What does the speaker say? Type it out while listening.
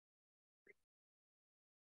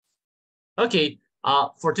Okay,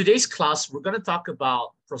 for today's class, we're going to talk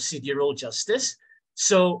about procedural justice.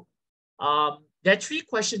 So there are three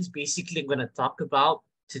questions basically I'm going to talk about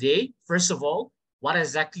today. First of all, what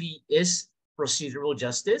exactly is procedural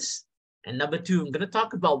justice? And number two, I'm going to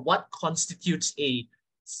talk about what constitutes a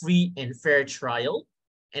free and fair trial.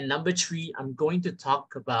 And number three, I'm going to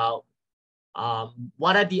talk about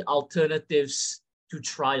what are the alternatives to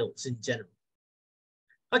trials in general.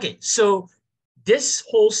 Okay, so this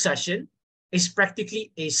whole session is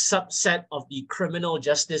practically a subset of the criminal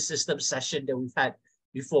justice system session that we've had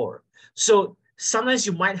before. So sometimes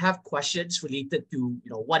you might have questions related to,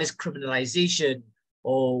 what is criminalization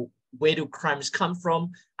or where do crimes come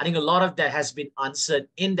from? I think a lot of that has been answered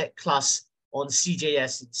in that class on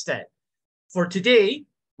CJS instead. For today,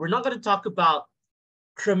 we're not going to talk about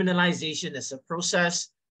criminalization as a process.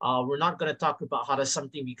 We're not going to talk about how does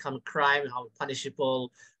something become a crime, how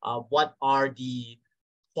punishable, what are the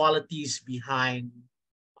qualities behind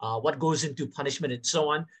what goes into punishment and so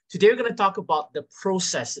on. Today, we're going to talk about the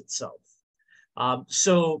process itself.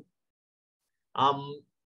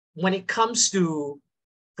 When it comes to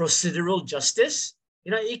procedural justice,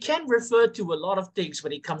 it can refer to a lot of things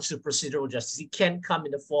when it comes to procedural justice. It can come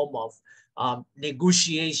in the form of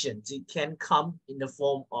negotiations. It can come in the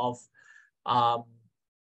form of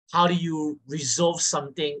how do you resolve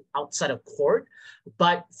something outside of court.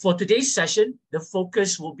 But for today's session, the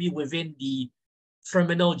focus will be within the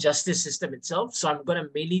criminal justice system itself. So I'm going to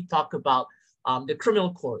mainly talk about the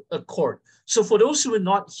criminal court. So for those who are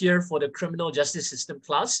not here for the criminal justice system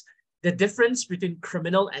class, the difference between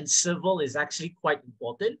criminal and civil is actually quite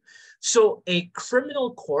important. So a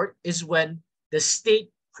criminal court is when the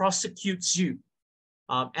state prosecutes you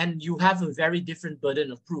and you have a very different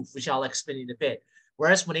burden of proof, which I'll explain in a bit.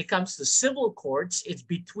 Whereas when it comes to civil courts, it's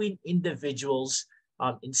between individuals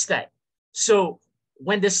instead. So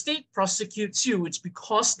when the state prosecutes you, it's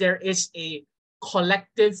because there is a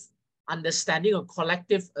collective understanding or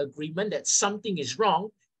collective agreement that something is wrong,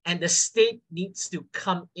 and the state needs to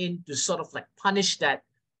come in to sort of like punish that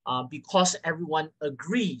because everyone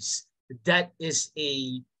agrees that is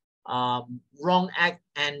a wrong act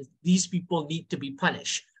and these people need to be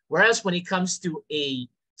punished. Whereas when it comes to a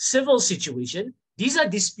civil situation, these are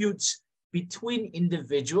disputes between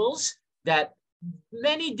individuals that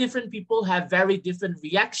many different people have very different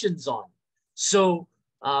reactions on. So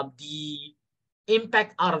the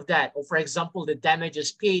impact out of that, or for example, the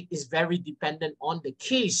damages paid is very dependent on the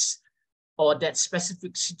case or that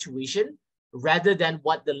specific situation rather than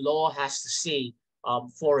what the law has to say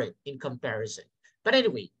for it in comparison. But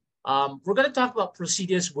anyway, we're going to talk about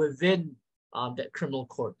procedures within that criminal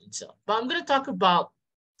court itself. But I'm going to talk about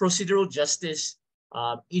procedural justice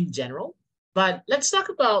in general. But let's talk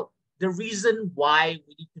about the reason why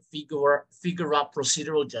we need to figure out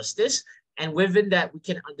procedural justice. And within that, we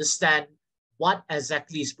can understand what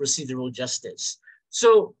exactly is procedural justice.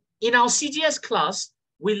 So in our CGS class,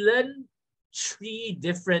 we learn three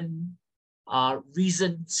different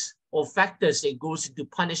reasons or factors that goes into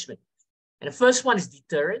punishment. And the first one is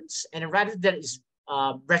deterrence, and rather that is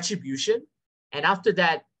retribution. And after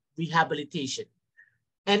that, rehabilitation.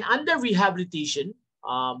 And under rehabilitation,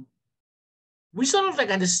 we sort of like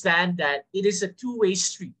understand that it is a two-way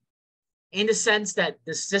street in the sense that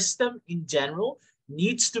the system in general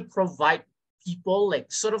needs to provide people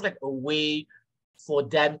like sort of like a way for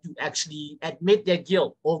them to actually admit their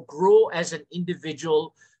guilt or grow as an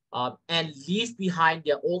individual and leave behind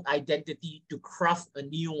their old identity to craft a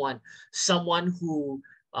new one, someone who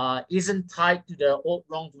isn't tied to their old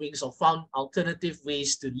wrongdoings or found alternative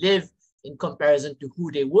ways to live in comparison to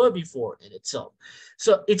who they were before in itself.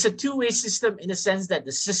 So it's a two-way system in the sense that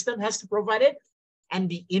the system has to provide it and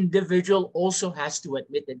the individual also has to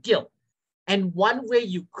admit the guilt. And one way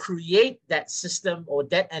you create that system or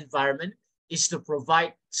that environment is to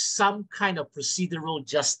provide some kind of procedural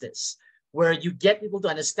justice where you get people to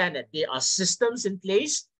understand that there are systems in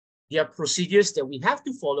place, there are procedures that we have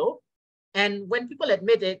to follow. And when people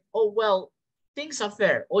admit it, oh, well, things are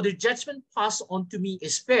fair, or the judgment passed on to me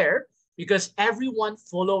is fair, because everyone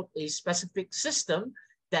followed a specific system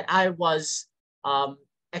that I was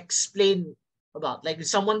explained about. Like if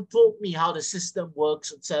someone told me how the system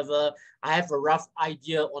works, etc., I have a rough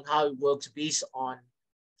idea on how it works based on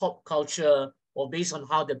pop culture or based on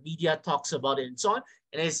how the media talks about it and so on.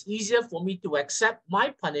 And it's easier for me to accept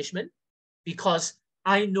my punishment because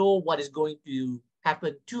I know what is going to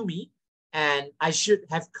happen to me. And I should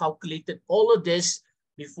have calculated all of this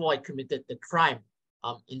before I committed the crime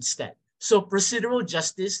instead. So procedural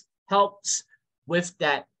justice helps with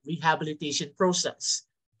that rehabilitation process.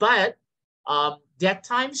 But there are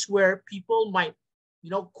times where people might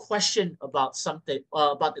question about something,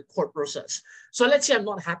 about the court process. So let's say I'm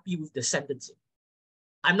not happy with the sentencing.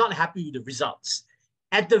 I'm not happy with the results.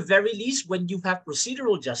 At the very least, when you have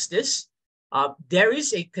procedural justice, there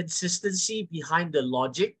is a consistency behind the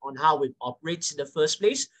logic on how it operates in the first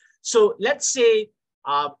place. So let's say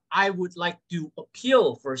I would like to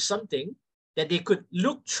appeal for something, that they could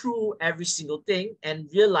look through every single thing and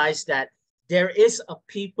realize that there is a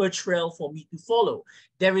paper trail for me to follow.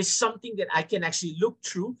 There is something that I can actually look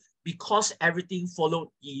through because everything followed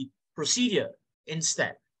the procedure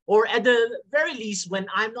instead. Or at the very least, when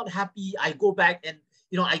I'm not happy, I go back and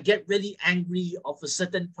I get really angry of a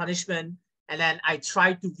certain punishment, and then I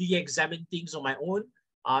try to re-examine things on my own,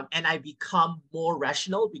 and I become more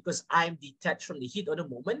rational because I'm detached from the heat of the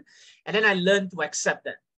moment, and then I learn to accept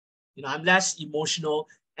that. I'm less emotional,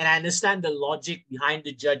 and I understand the logic behind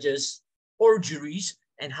the judges or juries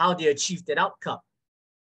and how they achieve that outcome.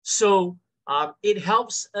 So it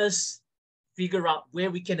helps us figure out where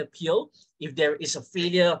we can appeal if there is a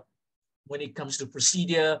failure when it comes to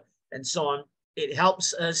procedure and so on. It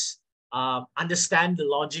helps us understand the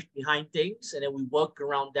logic behind things, and then we work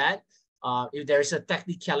around that. If there is a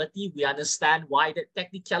technicality, we understand why that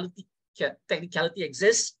technicality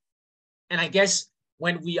exists. And I guess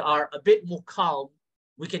when we are a bit more calm,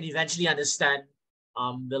 we can eventually understand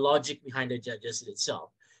the logic behind the judges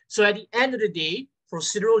itself. So at the end of the day,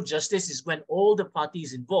 procedural justice is when all the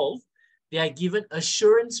parties involved, they are given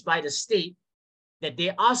assurance by the state that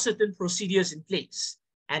there are certain procedures in place.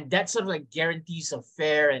 And that sort of like guarantees a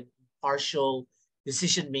fair and impartial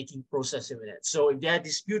decision-making process in it. So if there are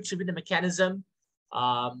disputes within the mechanism,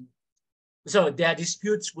 so there are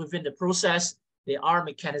disputes within the process, there are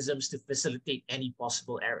mechanisms to facilitate any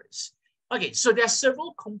possible errors. Okay, so there are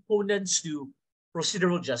several components to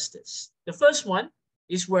procedural justice. The first one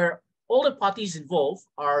is where all the parties involved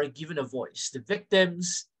are given a voice. The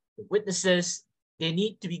victims, the witnesses, they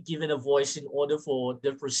need to be given a voice in order for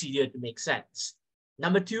the procedure to make sense.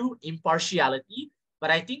 Number two, impartiality. But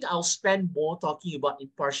I think I'll spend more talking about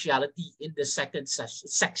impartiality in the second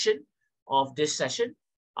section of this session.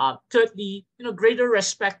 Thirdly, greater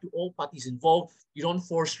respect to all parties involved. You don't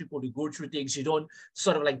force people to go through things. You don't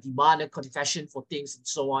sort of like demand a confession for things and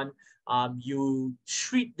so on. You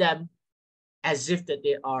treat them as if that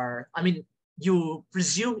they are, you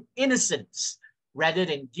presume innocence rather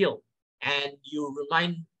than guilt. And you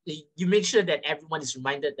make sure that everyone is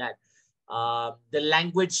reminded that the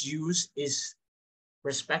language used is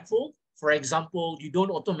respectful. For example, you don't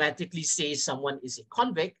automatically say someone is a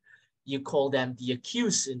convict. You call them the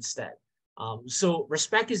accused instead. So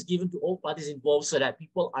respect is given to all parties involved so that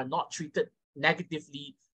people are not treated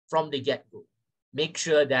negatively from the get-go. Make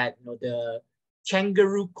sure that the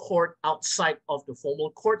kangaroo court outside of the formal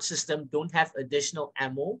court system don't have additional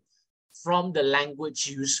ammo from the language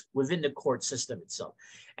used within the court system itself.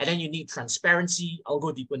 And then you need transparency. I'll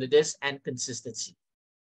go deeper into this, and consistency.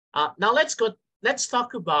 Now let's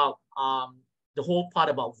talk about the whole part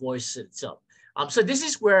about voice itself. So this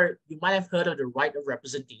is where you might have heard of the right of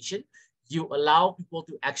representation. You allow people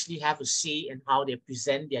to actually have a say in how they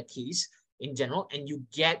present their case in general, and you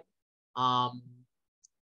get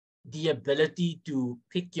the ability to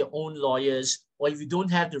pick your own lawyers, or if you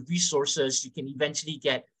don't have the resources, you can eventually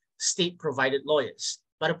get state-provided lawyers.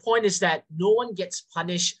 But the point is that no one gets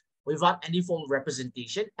punished without any form of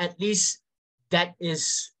representation. At least that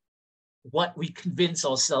is what we convince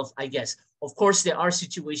ourselves, I guess. Of course, there are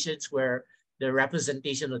situations where the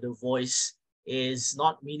representation of the voice is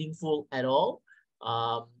not meaningful at all.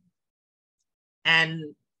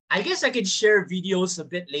 And I guess I can share videos a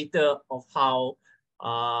bit later of how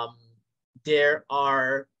there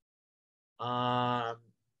are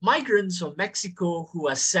migrants from Mexico who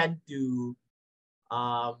are sent to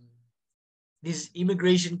these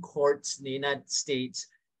immigration courts in the United States,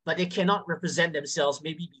 but they cannot represent themselves,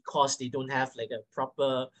 maybe because they don't have like a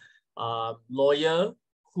proper lawyer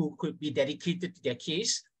who could be dedicated to their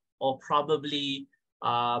case, or probably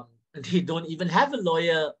they don't even have a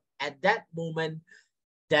lawyer at that moment,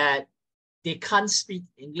 that they can't speak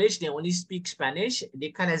English, they only speak Spanish, they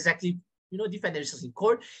can't exactly defend themselves in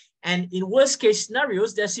court. And in worst case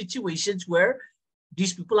scenarios, there are situations where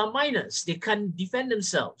these people are minors, they can't defend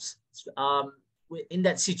themselves in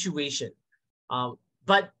that situation.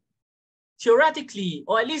 But theoretically,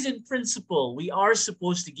 or at least in principle, we are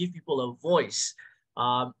supposed to give people a voice,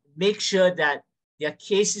 make sure that their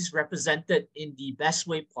case is represented in the best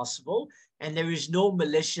way possible, and there is no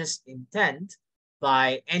malicious intent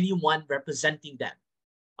by anyone representing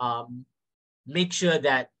them. Make sure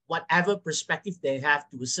that whatever perspective they have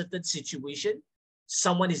to a certain situation,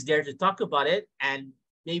 someone is there to talk about it, and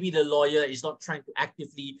maybe the lawyer is not trying to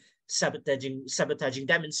actively sabotaging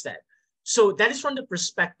them instead. So that is from the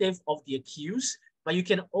perspective of the accused, but you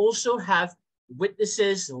can also have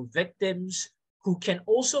witnesses or victims who can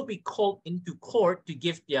also be called into court to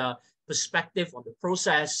give their perspective on the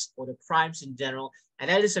process or the crimes in general. And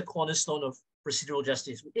that is a cornerstone of procedural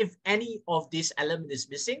justice. If any of this element is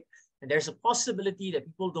missing, and there's a possibility that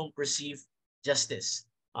people don't perceive justice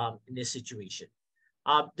in this situation.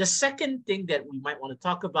 The second thing that we might want to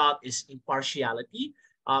talk about is impartiality.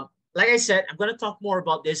 Like I said, I'm going to talk more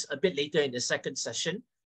about this a bit later in the second session.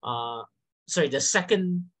 The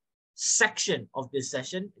second section of this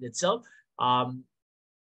session in itself.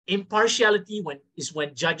 Impartiality is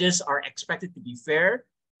when judges are expected to be fair,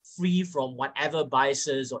 free from whatever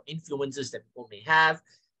biases or influences that people may have.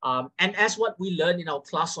 And as what we learned in our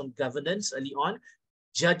class on governance early on,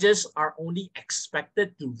 judges are only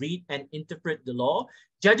expected to read and interpret the law.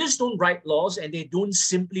 Judges don't write laws and they don't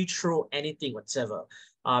simply throw anything whatsoever.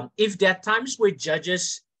 If there are times where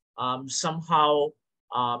judges somehow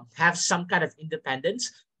have some kind of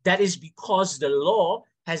independence, that is because the law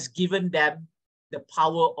has given them the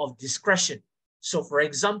power of discretion. So for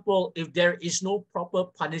example, if there is no proper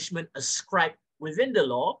punishment ascribed within the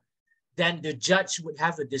law, then the judge would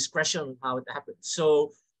have a discretion on how it happens.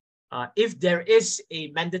 So if there is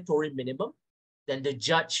a mandatory minimum, then the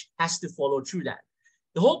judge has to follow through that.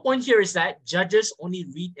 The whole point here is that judges only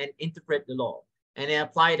read and interpret the law, and they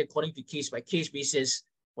apply it according to case-by-case basis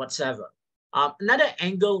whatsoever. Another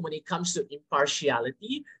angle when it comes to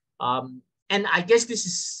impartiality, and I guess this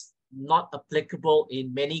is not applicable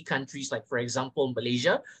in many countries, like for example,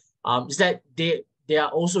 Malaysia, is that there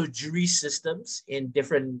are also jury systems in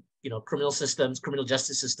different criminal systems, criminal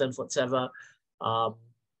justice systems, whatsoever,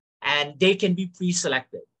 and they can be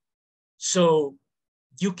pre-selected. So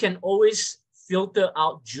you can always filter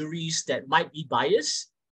out juries that might be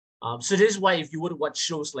biased. So this is why if you were to watch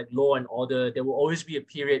shows like Law and Order, there will always be a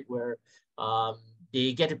period where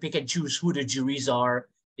they get to pick and choose who the juries are.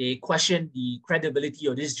 They question the credibility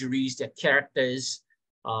of these juries, their characters,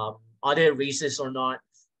 are they racist or not?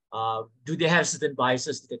 Do they have certain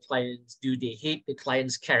biases to the clients? Do they hate the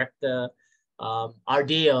client's character? Are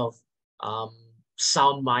they of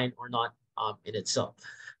sound mind or not in itself?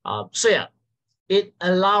 So yeah, it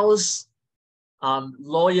allows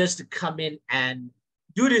lawyers to come in and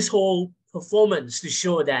do this whole performance to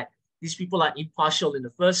show that these people are impartial in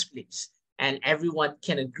the first place, and everyone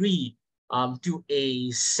can agree to a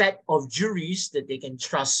set of juries that they can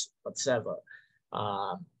trust whatsoever,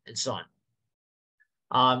 and so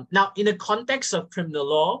on. Now, in the context of criminal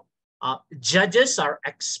law, judges are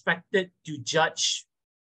expected to judge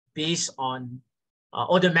based on,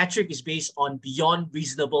 or the metric is based on beyond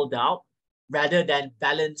reasonable doubt rather than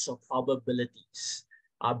balance of probabilities.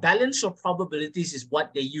 Balance of probabilities is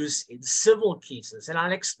what they use in civil cases, and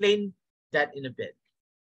I'll explain that in a bit.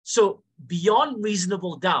 So beyond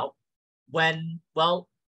reasonable doubt, when, well,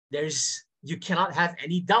 you cannot have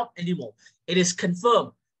any doubt anymore. It is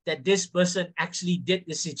confirmed that this person actually did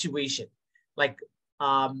the situation. Like,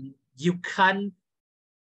 you can't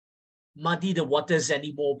muddy the waters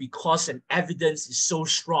anymore because an evidence is so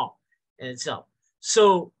strong in itself.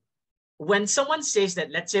 So when someone says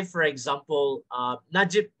that, let's say, for example,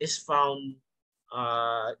 Najib is found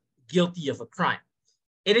guilty of a crime,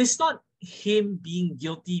 it is not him being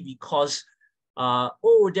guilty because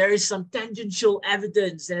there is some tangential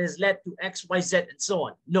evidence that has led to X, Y, Z, and so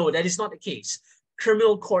on. No, that is not the case.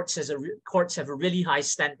 Criminal courts have a really high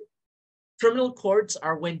standard. Criminal courts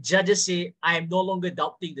are when judges say, I am no longer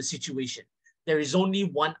doubting the situation. There is only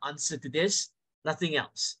one answer to this, nothing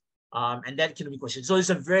else. And that can be questioned. So it's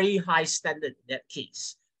a very high standard in that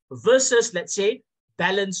case. Versus, let's say,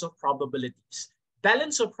 balance of probabilities.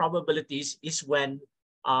 Balance of probabilities is when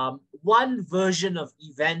one version of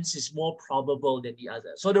events is more probable than the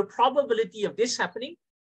other. So the probability of this happening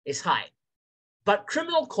is high. But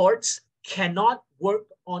criminal courts cannot work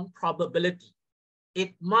on probability.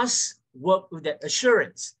 It must work with that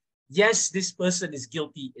assurance. Yes, this person is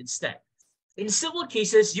guilty instead. In civil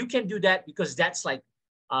cases, you can do that because that's like,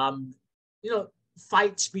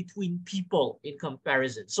 fights between people in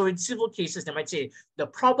comparison. So in civil cases, they might say the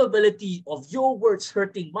probability of your words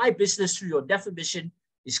hurting my business through your defamation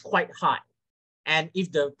is quite high. And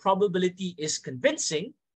if the probability is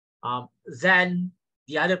convincing, then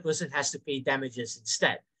the other person has to pay damages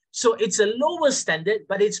instead. So it's a lower standard,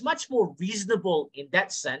 but it's much more reasonable in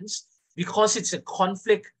that sense because it's a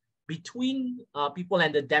conflict between people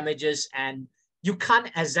and the damages, and you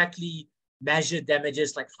can't exactly measure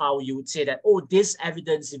damages like how you would say that, oh, this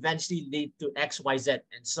evidence eventually lead to X, Y, Z,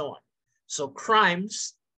 and so on. So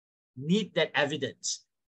crimes need that evidence.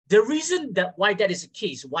 The reason that why that is the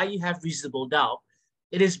case, why you have reasonable doubt,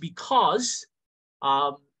 it is because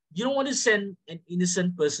you don't want to send an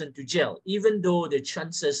innocent person to jail, even though the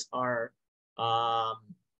chances are um,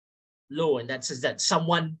 low, and that says that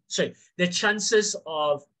the chances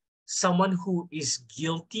of someone who is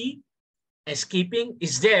guilty escaping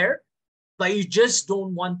is there, but you just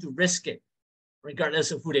don't want to risk it,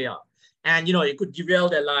 regardless of who they are. And it could derail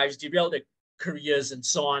their lives, derail their careers, and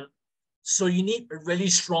so on. So you need a really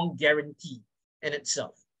strong guarantee in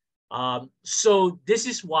itself. So this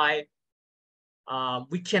is why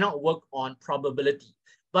we cannot work on probability.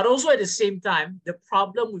 But also at the same time, the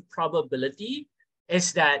problem with probability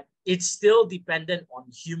is that it's still dependent on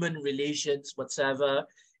human relations, whatsoever.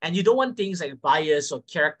 And you don't want things like bias or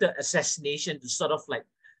character assassination to sort of like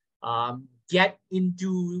get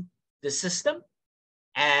into the system.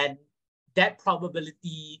 And that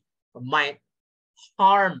probability might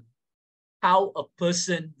harm how a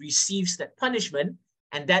person receives that punishment,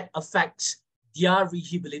 and that affects their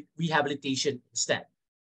rehabilitation instead.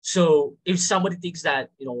 So if somebody thinks that,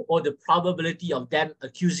 or the probability of them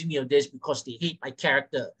accusing me of this because they hate my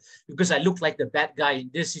character, because I look like the bad guy in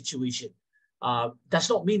this situation, does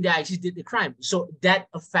not mean they actually did the crime. So that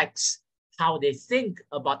affects how they think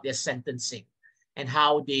about their sentencing and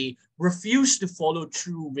how they refuse to follow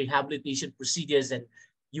through rehabilitation procedures. And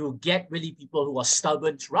you get really people who are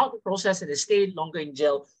stubborn throughout the process and they stay longer in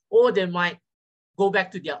jail, or they might go back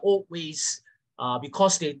to their old ways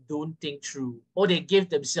because they don't think through, or they give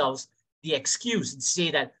themselves the excuse and say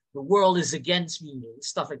that the world is against me and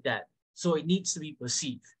stuff like that. So it needs to be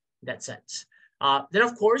perceived in that sense. Then,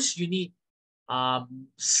 of course, you need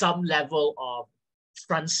some level of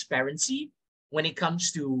transparency when it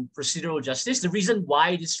comes to procedural justice. The reason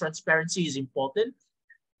why this transparency is important,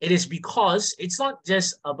 it is because it's not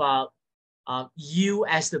just about you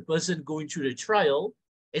as the person going through the trial.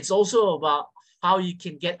 It's also about how you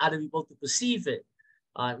can get other people to perceive it.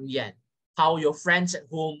 How your friends at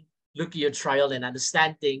home look at your trial and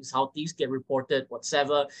understand things, how things get reported,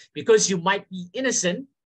 whatever, because you might be innocent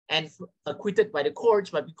and acquitted by the courts,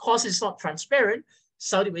 but because it's not transparent,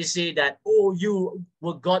 somebody may say that, oh, you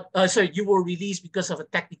were released because of a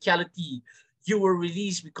technicality. You were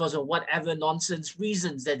released because of whatever nonsense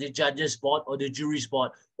reasons that the judges bought or the juries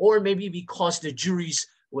bought, or maybe because the juries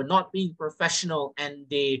were not being professional and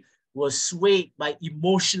they were swayed by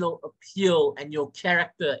emotional appeal and your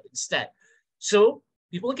character instead. So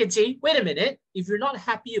people can say, wait a minute, if you're not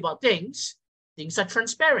happy about things, things are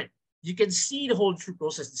transparent. You can see the whole true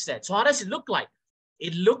process instead. So how does it look like?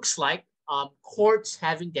 It looks like courts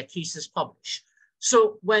having their cases published.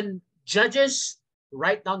 So when judges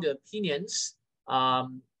write down their opinions, all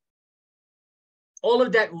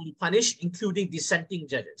of that will be punished, including dissenting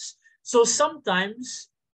judges. So sometimes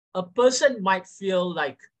a person might feel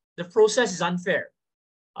like the process is unfair,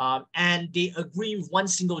 and they agree with one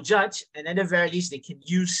single judge, and at the very least, they can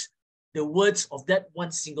use the words of that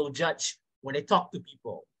one single judge when they talk to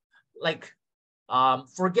people. Like,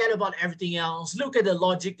 forget about everything else. Look at the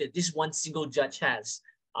logic that this one single judge has.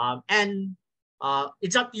 And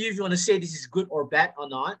it's up to you if you want to say this is good or bad or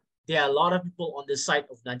not. There are a lot of people on the side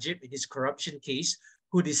of Najib in his corruption case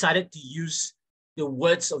who decided to use the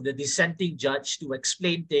words of the dissenting judge to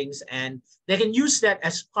explain things, and they can use that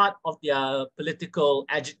as part of their political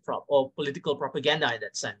agitprop or political propaganda in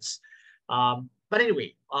that sense. But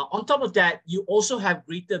anyway, on top of that, you also have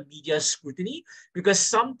greater media scrutiny, because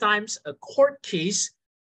sometimes a court case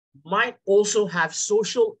might also have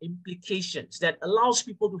social implications that allows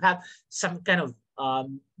people to have some kind of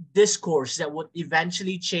discourse that would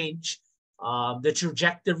eventually change the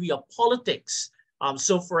trajectory of politics.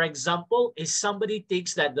 So for example, if somebody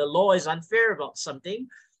thinks that the law is unfair about something,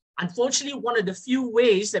 unfortunately, one of the few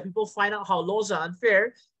ways that people find out how laws are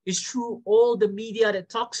unfair is through all the media that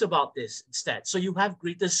talks about this instead. So you have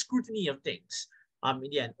greater scrutiny of things in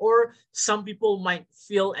the end. Or some people might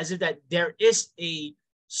feel as if that there is a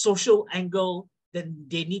social angle that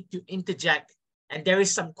they need to interject, and there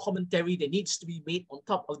is some commentary that needs to be made on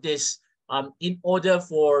top of this in order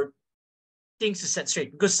for things to set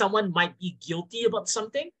straight, because someone might be guilty about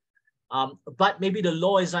something, but maybe the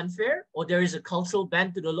law is unfair, or there is a cultural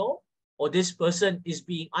ban to the law, or this person is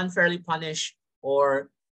being unfairly punished, or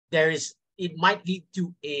it might lead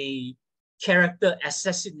to a character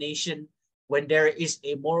assassination when there is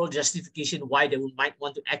a moral justification why they might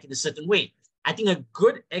want to act in a certain way. I think a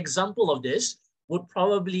good example of this would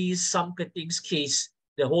probably Sam Keting's case,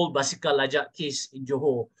 the whole Basika Lajak case in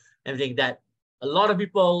Johor, everything that a lot of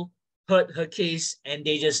people heard her case and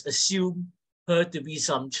they just assumed her to be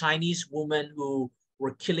some Chinese woman who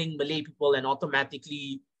were killing Malay people, and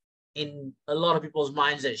automatically in a lot of people's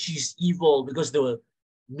minds that she's evil because the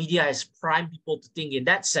media has primed people to think in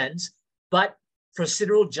that sense. But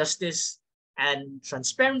procedural justice and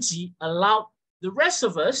transparency allowed the rest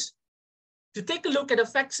of us to take a look at the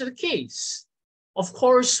facts of the case. Of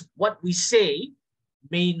course, what we say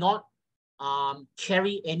may not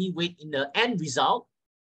carry any weight in the end result,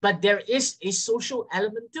 but there is a social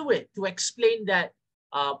element to it to explain that,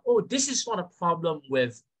 oh, this is not a problem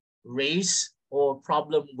with race or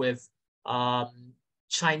problem with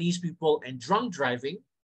Chinese people and drunk driving,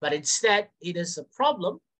 but instead it is a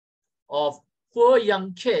problem of poor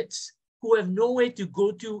young kids who have nowhere to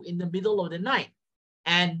go to in the middle of the night.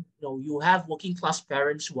 And you have working class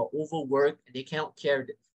parents who are overworked and they cannot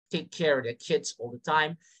take care of their kids all the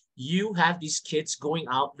time. You have these kids going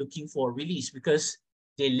out looking for a release because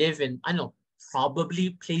they live in, I don't know,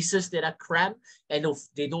 probably places that are cramped and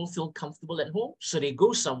they don't feel comfortable at home. So they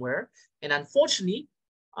go somewhere. And unfortunately,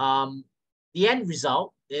 the end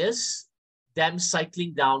result is them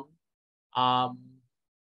cycling down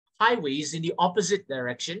highways in the opposite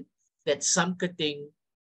direction that Samkating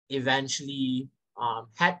eventually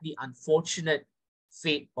had the unfortunate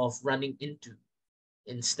fate of running into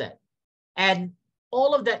instead. And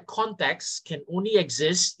all of that context can only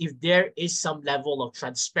exist if there is some level of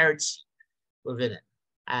transparency within it.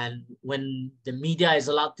 And when the media is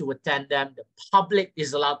allowed to attend them, the public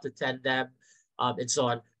is allowed to attend them, and so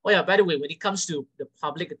on. Oh yeah, by the way, when it comes to the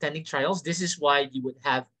public attending trials, this is why you would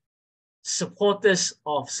have supporters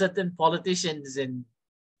of certain politicians in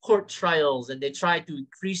court trials, and they try to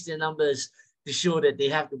increase their numbers to show that they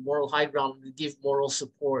have the moral high ground and give moral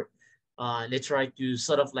support. And they try to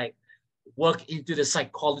sort of like work into the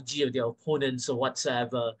psychology of their opponents or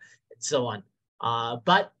whatsoever, and so on.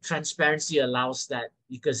 But transparency allows that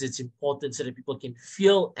because it's important so that people can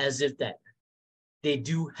feel as if that they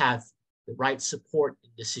do have the right support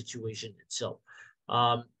in the situation itself.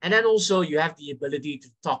 And then also you have the ability to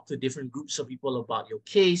talk to different groups of people about your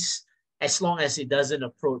case, as long as it doesn't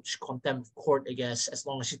approach contempt of court, I guess, as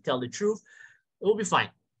long as you tell the truth, it will be fine.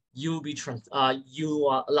 You'll be you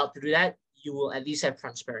are allowed to do that. You will at least have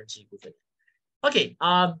transparency with it. Okay,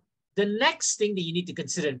 the next thing that you need to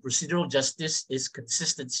consider in procedural justice is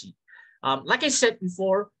consistency. Like I said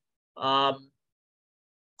before,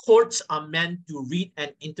 courts are meant to read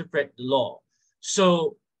and interpret the law.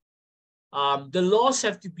 So the laws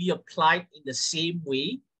have to be applied in the same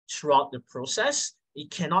way throughout the process. It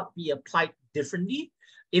cannot be applied differently.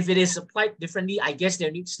 If it is applied differently, I guess there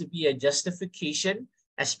needs to be a justification,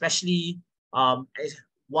 especially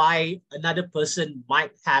why another person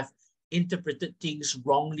might have interpreted things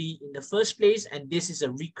wrongly in the first place, and this is a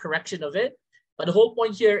recorrection of it. But the whole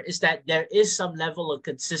point here is that there is some level of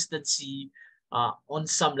consistency on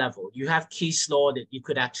some level. You have case law that you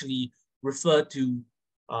could actually refer to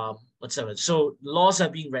whatsoever. So laws are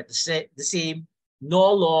being read the same.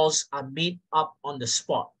 No laws are made up on the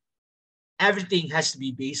spot. Everything has to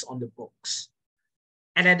be based on the books.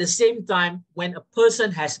 And at the same time, when a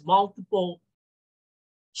person has multiple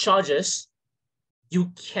charges,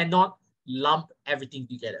 you cannot lump everything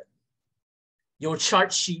together. Your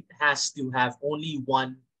charge sheet has to have only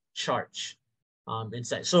one charge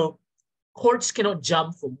inside. So courts cannot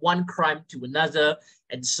jump from one crime to another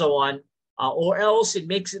and so on, or else it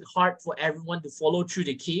makes it hard for everyone to follow through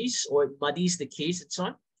the case, or it muddies the case and so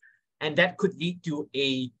on. And that could lead to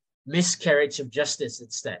a miscarriage of justice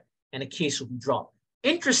instead, and a case will be dropped.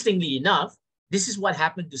 Interestingly enough, this is what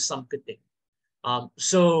happened to Samkating.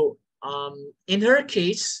 In her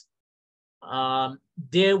case,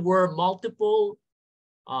 there were multiple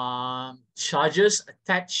charges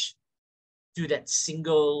attached to that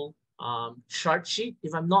single charge sheet,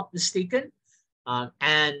 if I'm not mistaken.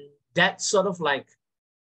 And that sort of like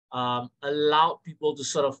allowed people to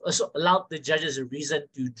sort of allowed the judges a reason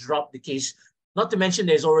to drop the case. Not to mention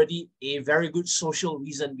there's already a very good social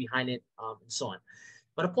reason behind it, and so on.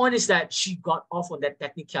 But the point is that she got off on that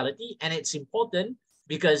technicality, and it's important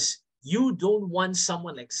because you don't want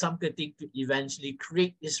someone like Samkating to eventually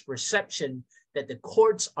create this perception that the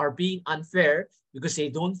courts are being unfair because they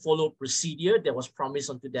don't follow procedure that was promised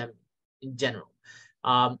unto them in general.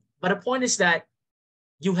 But the point is that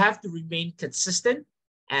you have to remain consistent,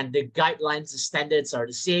 and the guidelines, the standards are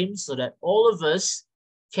the same so that all of us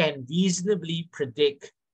can reasonably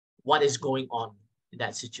predict what is going on in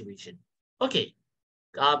that situation. Okay,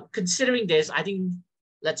 considering this, I think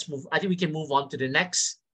we can move on to the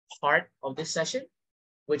next part of this session,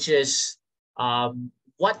 which is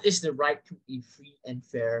what is the right to a free and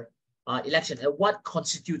fair election, and what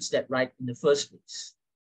constitutes that right in the first place.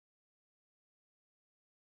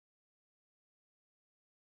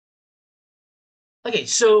 Okay,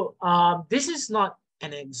 so this is not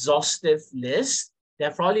an exhaustive list. There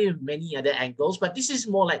are probably many other angles, but this is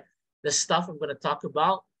more like the stuff I'm going to talk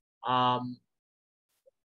about. Um,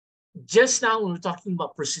 just now, when we're talking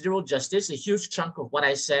about procedural justice, a huge chunk of what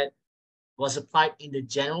I said was applied in the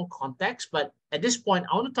general context. But at this point,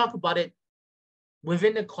 I want to talk about it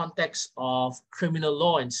within the context of criminal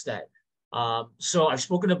law instead. So I've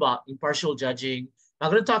spoken about impartial judging.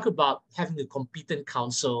 I'm going to talk about having a competent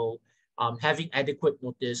counsel, having adequate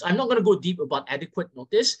notice. I'm not going to go deep about adequate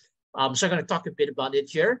notice. So I'm going to talk a bit about it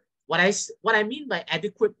here. What I mean by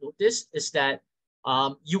adequate notice is that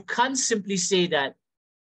you can't simply say that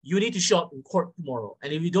you need to show up in court tomorrow,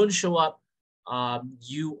 and if you don't show up,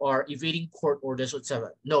 you are evading court orders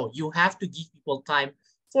whatsoever. No, you have to give people time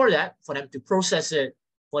for that, for them to process it,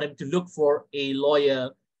 for them to look for a lawyer,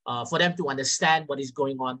 for them to understand what is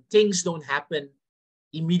going on. Things don't happen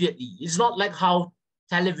immediately. It's not like how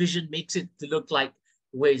television makes it to look like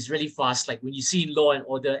where it's really fast. Like when you see Law and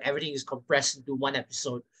Order, everything is compressed into one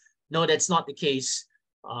episode. No, that's not the case.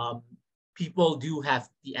 Um, People do have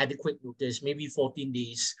the adequate notice, maybe 14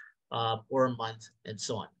 days or a month, and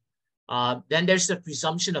so on. Then there's the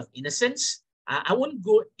presumption of innocence. I won't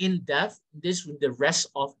go in depth in this with the rest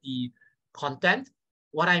of the content.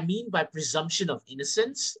 What I mean by presumption of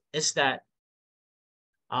innocence is that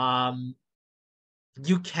um,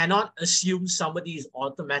 you cannot assume somebody is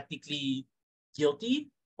automatically guilty.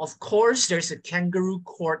 Of course, there's a kangaroo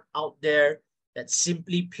court out there that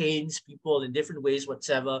simply paints people in different ways,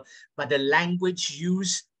 whatever, but the language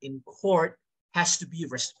used in court has to be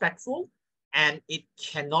respectful, and it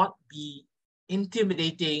cannot be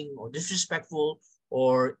intimidating or disrespectful,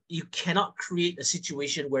 or you cannot create a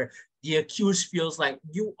situation where the accused feels like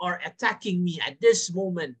you are attacking me at this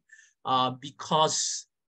moment because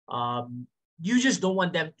um, you just don't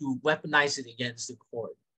want them to weaponize it against the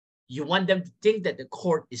court. You want them to think that the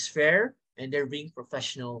court is fair and they're being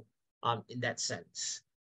professional in that sense.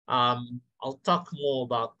 I'll talk more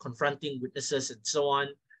about confronting witnesses and so on.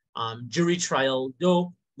 Jury trial,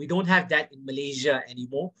 though we don't have that in Malaysia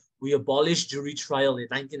anymore. We abolished jury trial in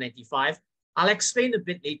 1995. I'll explain a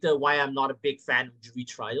bit later why I'm not a big fan of jury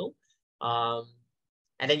trial. Um,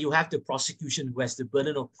 and then you have the prosecution who has the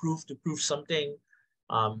burden of proof to prove something.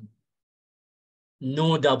 Um,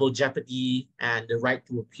 no double jeopardy, and the right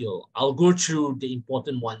to appeal. I'll go through the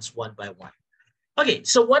important ones one by one. Okay,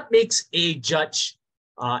 so what makes a judge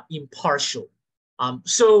impartial?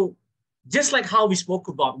 So just like how we spoke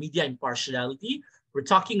about media impartiality, we're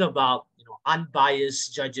talking about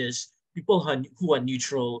unbiased judges, people who are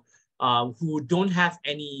neutral, who don't have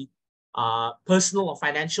any personal or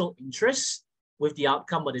financial interests with the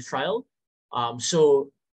outcome of the trial.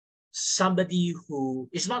 So somebody who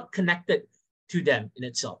is not connected to them in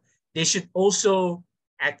itself. They should also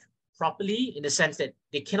act properly in the sense that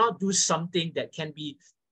they cannot do something that can be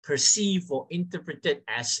perceived or interpreted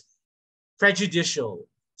as prejudicial.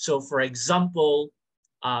 So, for example,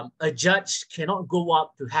 a judge cannot go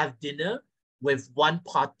up to have dinner with one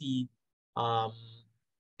party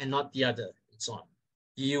and not the other, and so on.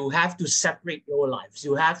 You have to separate your lives.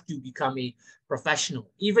 You have to become a professional,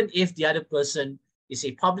 even if the other person is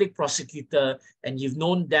a public prosecutor and you've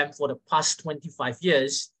known them for the past 25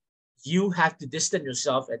 years, you have to distance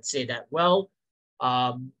yourself and say that, well,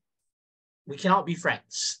 we cannot be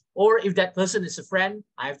friends. Or if that person is a friend,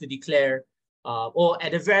 I have to declare, or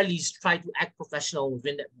at the very least, try to act professional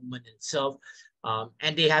within that moment itself.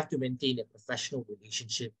 And they have to maintain a professional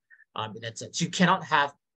relationship in that sense. You cannot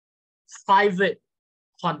have private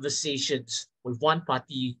conversations with one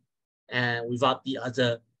party and without the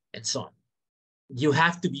other, and so on. You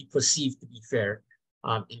have to be perceived to be fair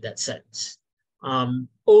in that sense.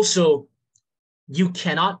 Also, you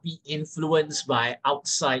cannot be influenced by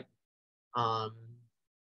outside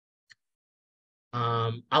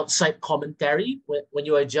outside commentary. When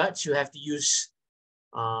you're a judge, you have to use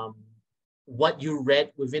what you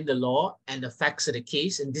read within the law and the facts of the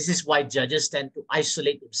case. And this is why judges tend to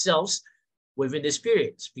isolate themselves within these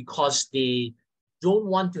periods, because they don't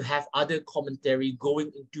want to have other commentary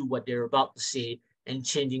going into what they're about to say and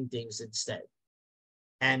changing things instead.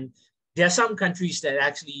 And there are some countries that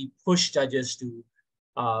actually push judges to,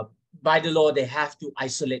 by the law, they have to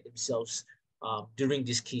isolate themselves during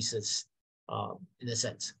these cases, in a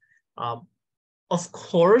sense. Of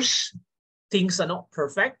course, things are not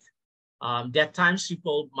perfect. There are times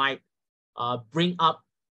people might bring up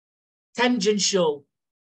tangential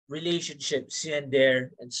relationships here and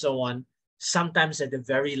there and so on, sometimes at the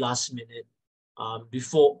very last minute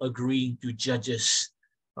before agreeing to judges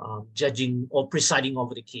judging or presiding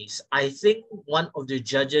over the case. I think one of the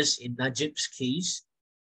judges in Najib's case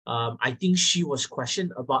I think she was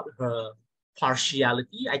questioned about her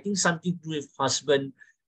partiality. I think something to do with husband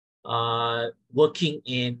working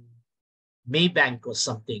in Maybank or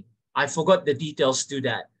something. I forgot the details to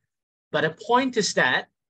that. But the point is that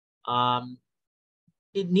um,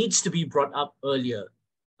 it needs to be brought up earlier.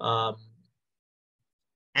 Um,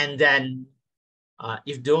 and then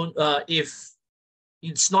if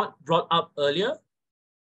it's not brought up earlier,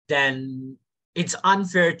 then it's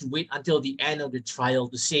unfair to wait until the end of the trial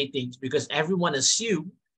to say things because everyone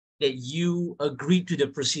assumed that you agreed to the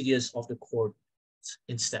procedures of the court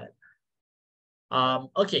instead.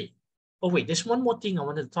 Okay. Oh wait, there's one more thing I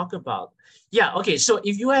wanted to talk about. Yeah. Okay. So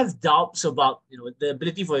if you have doubts about the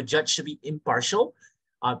ability for a judge to be impartial,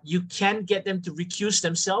 you can get them to recuse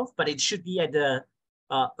themselves, but it should be at the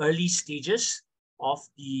early stages of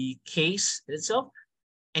the case itself.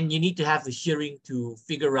 And you need to have a hearing to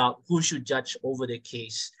figure out who should judge over the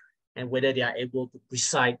case and whether they are able to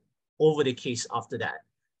preside over the case after that.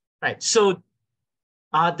 Right. So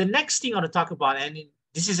the next thing I want to talk about, and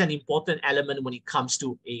this is an important element when it comes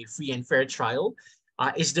to a free and fair trial,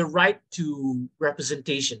 is the right to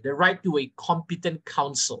representation, the right to a competent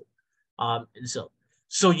counsel.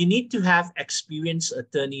 So you need to have experienced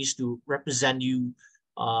attorneys to represent you,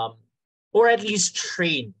 or at least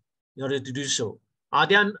train in order to do so.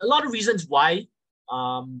 There are a lot of reasons why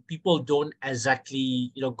people don't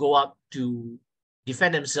exactly go up to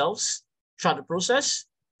defend themselves throughout the process,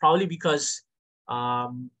 probably because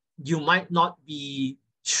you might not be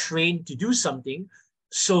trained to do something.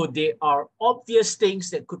 So there are obvious things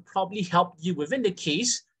that could probably help you within the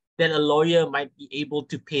case that a lawyer might be able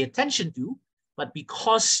to pay attention to. But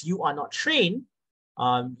because you are not trained,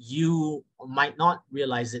 you might not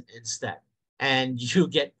realize it instead. And you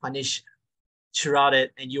get punished throughout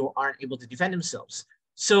it and you aren't able to defend themselves.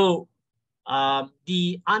 So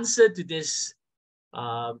the answer to this,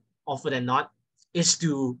 often than not, is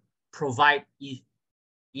to provide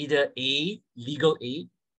either A, legal aid,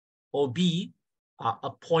 or B,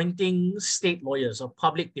 appointing state lawyers or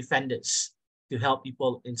public defenders to help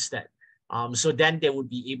people instead. So then they would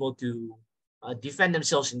be able to defend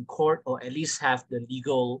themselves in court, or at least have the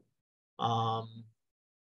legal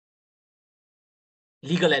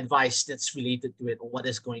advice that's related to it or what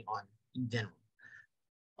is going on in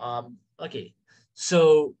general. Okay,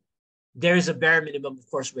 so there is a bare minimum, of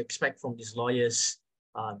course, we expect from these lawyers.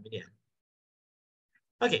 Yeah.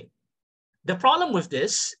 Okay, the problem with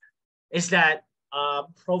this is that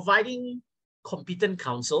providing competent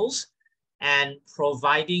counsels and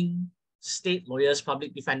providing state lawyers,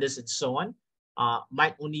 public defenders, and so on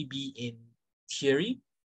might only be in theory.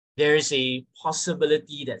 There is a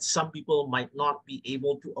possibility that some people might not be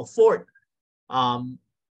able to afford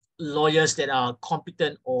lawyers that are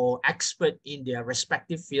competent or expert in their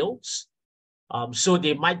respective fields. So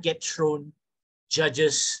they might get thrown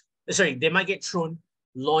they might get thrown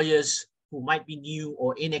lawyers who might be new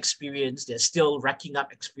or inexperienced. They're still racking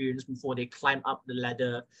up experience before they climb up the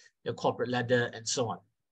ladder, the corporate ladder, and so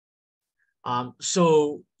on.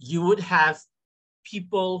 So you would have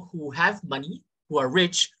people who have money, who are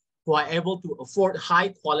rich, who are able to afford high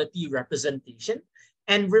quality representation.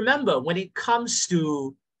 And remember, when it comes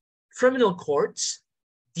to criminal courts,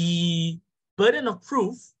 the burden of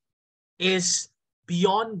proof is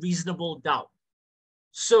beyond reasonable doubt.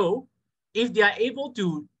 So if they are able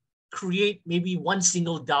to create maybe one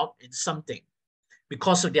single doubt in something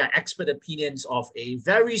because of their expert opinions of a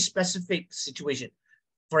very specific situation,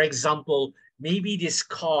 for example, maybe this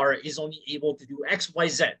car is only able to do X, Y,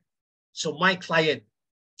 Z. So my client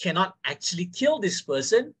cannot actually kill this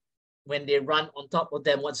person when they run on top of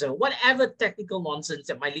them whatsoever. Whatever technical nonsense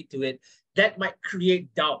that might lead to it, that might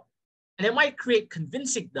create doubt. And it might create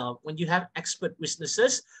convincing doubt when you have expert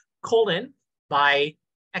witnesses called in by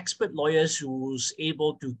expert lawyers who's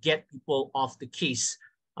able to get people off the case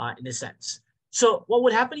in a sense. So what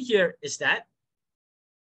would happen here is that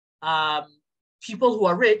people who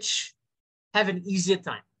are rich have an easier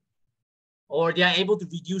time, or they are able to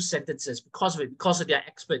reduce sentences because of their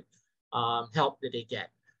expert help that they get.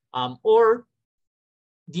 Or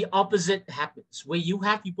the opposite happens, where you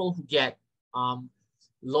have people who get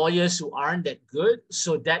lawyers who aren't that good,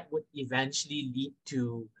 so that would eventually lead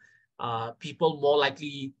to people more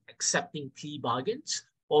likely accepting plea bargains,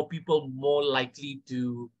 or people more likely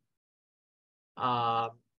to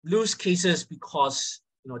lose cases because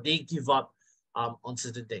they give up on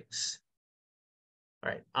certain things.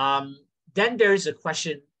 All right. Then there is a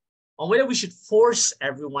question on whether we should force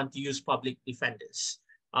everyone to use public defenders,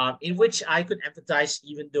 in which I could empathize,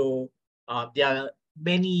 even though there are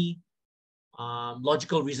many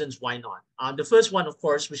logical reasons why not. The first one, of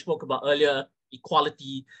course, we spoke about earlier,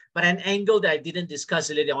 equality. But an angle that I didn't discuss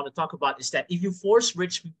earlier, I want to talk about is that if you force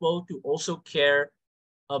rich people to also care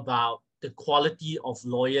about the quality of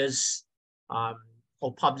lawyers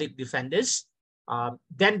or public defenders,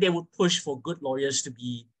 then they would push for good lawyers to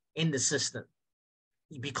be in the system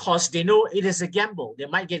because they know it is a gamble. They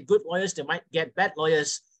might get good lawyers, they might get bad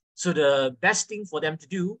lawyers. So the best thing for them to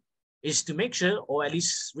do is to make sure, or at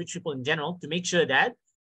least rich people in general, to make sure that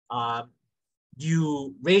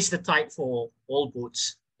you raise the tide for all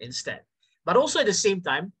boats instead. But also at the same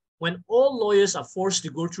time, when all lawyers are forced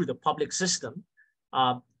to go through the public system,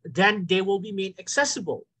 then they will be made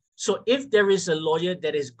accessible. So if there is a lawyer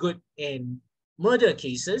that is good in murder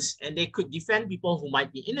cases and they could defend people who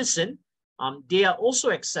might be innocent, they are also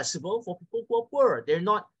accessible for people who are poor. They're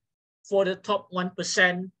not for the top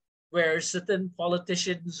 1% where certain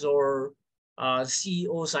politicians or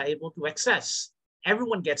CEOs are able to access.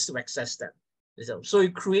 Everyone gets to access them. So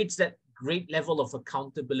it creates that great level of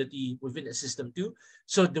accountability within the system too.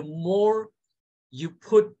 So the more you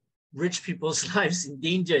put rich people's lives in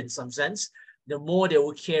danger in some sense, the more they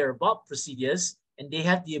will care about procedures and they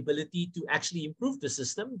have the ability to actually improve the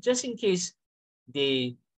system just in case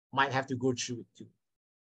they might have to go through it too.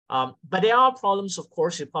 But there are problems, of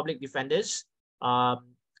course, with public defenders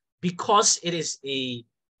because it is a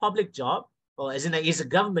public job, or as in it's a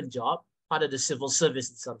government job, part of the civil service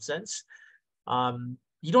in some sense.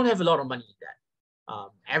 You don't have a lot of money in that.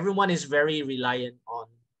 Everyone is very reliant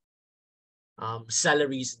on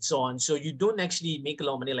salaries and so on. So you don't actually make a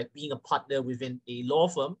lot of money like being a partner within a law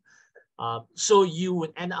firm. So you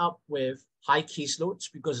would end up with high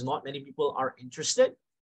caseloads because not many people are interested.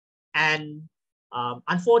 And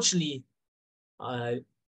unfortunately,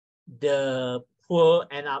 the poor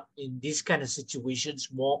end up in these kind of situations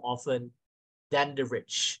more often than the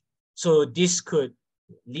rich. So this could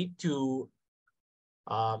lead to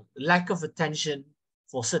lack of attention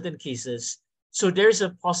for certain cases. So there's a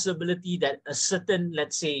possibility that a certain,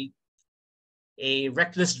 let's say, a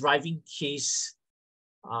reckless driving case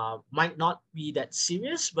might not be that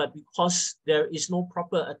serious, but because there is no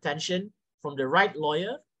proper attention from the right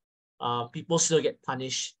lawyer, people still get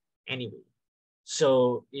punished anyway.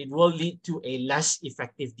 So it will lead to a less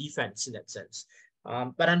effective defense in that sense.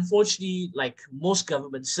 But unfortunately, like most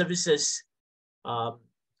government services,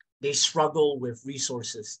 they struggle with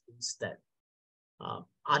resources instead.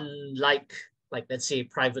 Unlike, like, let's say,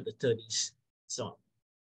 private attorneys, so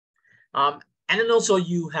on. And then also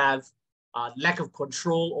you have lack of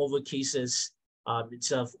control over cases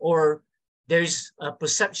itself, or there's a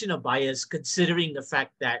perception of bias considering the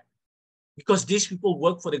fact that because these people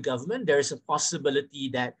work for the government, there is a possibility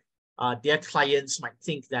that their clients might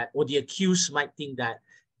think that, or the accused might think that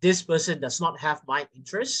this person does not have my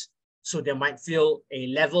interests. So they might feel a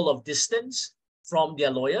level of distance from their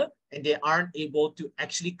lawyer and they aren't able to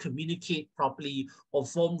actually communicate properly or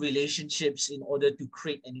form relationships in order to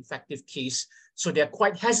create an effective case. So they're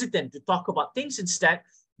quite hesitant to talk about things instead,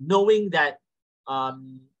 knowing that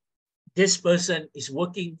this person is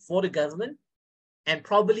working for the government and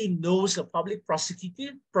probably knows the public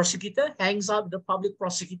prosecutor, hangs out with the public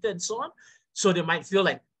prosecutor and so on. So they might feel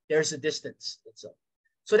like there's a distance.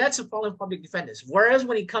 So that's a problem of public defenders. Whereas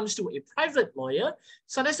when it comes to a private lawyer,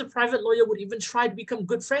 sometimes the private lawyer would even try to become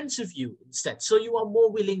good friends with you instead. So you are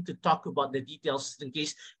more willing to talk about the details in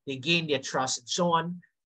case they gain their trust and so on.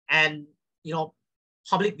 And, you know,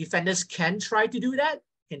 public defenders can try to do that,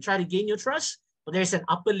 can try to gain your trust, but there's an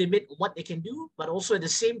upper limit on what they can do. But also at the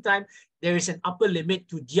same time, there is an upper limit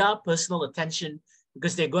to their personal attention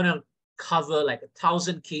because they're going to cover like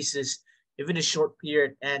 1,000 cases within a short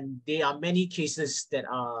period. And there are many cases that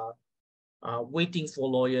are waiting for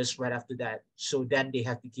lawyers right after that. So then they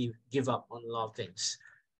have to give up on a lot of things.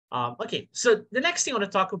 Okay, so the next thing I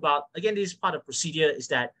want to talk about, again, this is part of procedure, is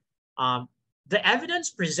that the evidence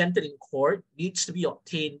presented in court needs to be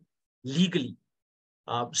obtained legally.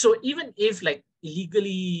 So even if like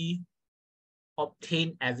illegally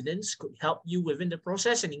obtained evidence could help you within the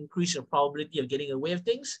process and increase your probability of getting away with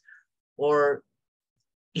things, or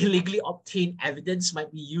illegally obtained evidence might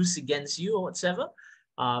be used against you or whatever,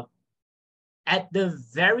 at the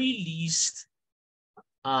very least,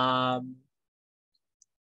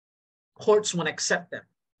 courts won't accept them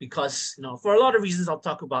because, you know, for a lot of reasons I'll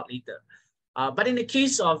talk about later. But in the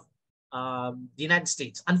case of the United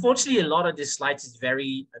States, unfortunately, a lot of these slides is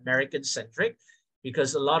very American-centric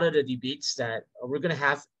because a lot of the debates that we're going to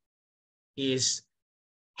have is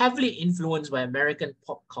heavily influenced by American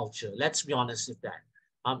pop culture. Let's be honest with that.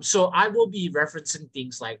 So I will be referencing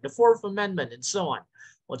things like the Fourth Amendment and so on,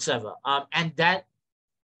 whatsoever. And that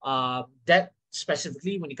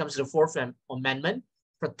specifically, when it comes to the Fourth Amendment,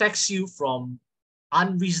 protects you from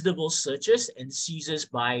unreasonable searches and seizures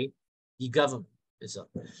by the government.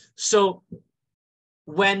 So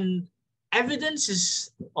when evidence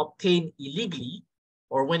is obtained illegally,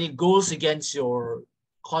 or when it goes against your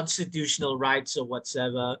constitutional rights or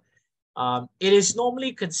whatsoever, it is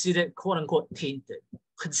normally considered quote unquote tainted,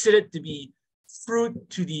 considered to be fruit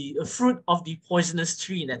of the poisonous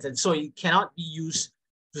tree in that sense. So it cannot be used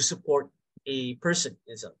to support a person.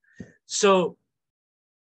 So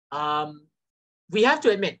we have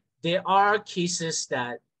to admit there are cases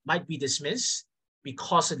that might be dismissed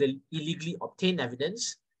because of the illegally obtained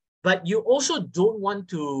evidence, but you also don't want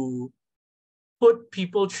to put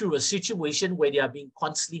people through a situation where they are being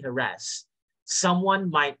constantly harassed. Someone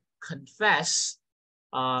might confess,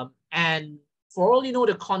 and for all you know,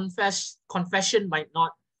 the confession might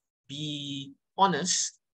not be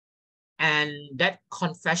honest, and that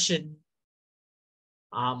confession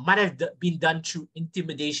might have been done through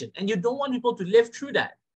intimidation. And you don't want people to live through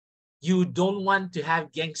that. You don't want to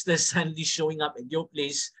have gangsters suddenly showing up at your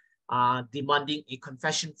place, demanding a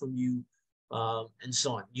confession from you, and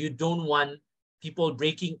so on. You don't want people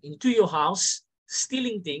breaking into your house,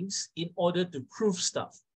 stealing things in order to prove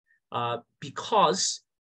stuff, because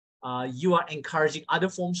you are encouraging other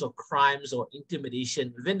forms of crimes or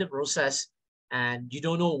intimidation within the process, and you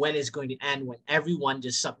don't know when it's going to end, when everyone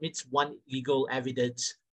just submits one legal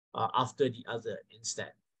evidence after the other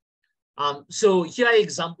instead. So here are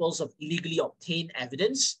examples of illegally obtained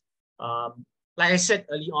evidence. Like I said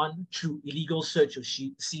early on, through illegal search or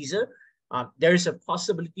seizure, there is a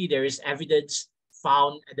possibility there is evidence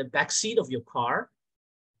found at the backseat of your car,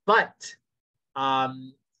 but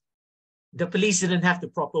the police didn't have the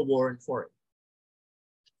proper warrant for it.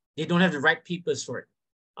 They don't have the right papers for it.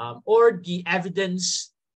 Or the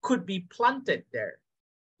evidence could be planted there.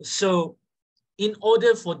 So in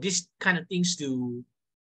order for this kind of things to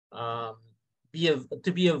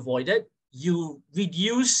be avoided, you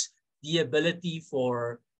reduce the ability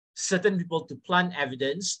for certain people to plant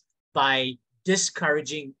evidence by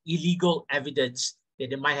discouraging illegal evidence that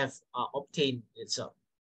they might have obtained itself.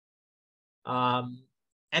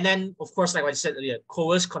 And then, of course, like I said earlier,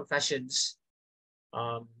 coerced confessions.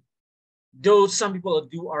 Though some people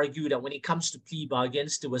do argue that when it comes to plea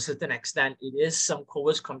bargains, to a certain extent, it is some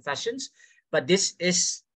coerced confessions, but this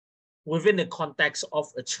is within the context of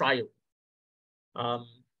a trial.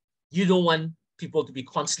 You don't want people to be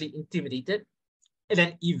constantly intimidated, and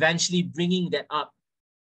then eventually bringing that up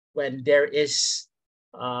when there is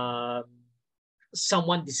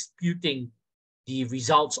someone disputing the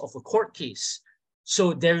results of a court case.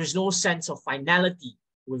 So there is no sense of finality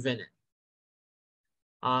within it.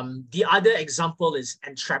 The other example is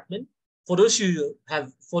entrapment. For those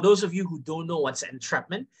of you who don't know what's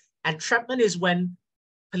entrapment is when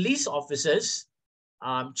police officers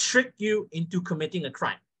trick you into committing a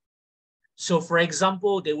crime. So for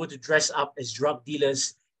example, they were to dress up as drug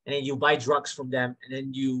dealers, and then you buy drugs from them, and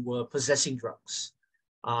then you were possessing drugs.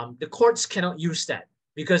 The courts cannot use that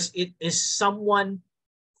because it is someone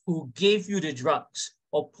who gave you the drugs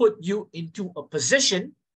or put you into a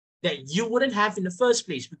position that you wouldn't have in the first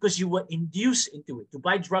place because you were induced into it to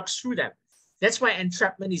buy drugs through them. That's why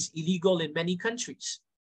entrapment is illegal in many countries.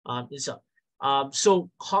 So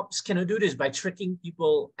cops cannot do this by tricking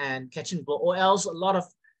people and catching people, or else a lot of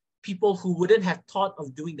people who wouldn't have thought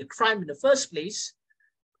of doing the crime in the first place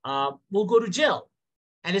will go to jail.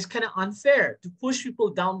 And it's kind of unfair to push people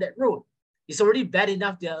down that road. It's already bad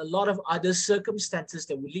enough. There are a lot of other circumstances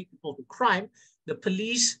that will lead people to crime. The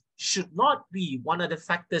police should not be one of the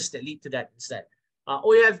factors that lead to that instead.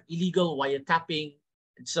 Or you have illegal wiretapping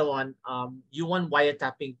and so on. You want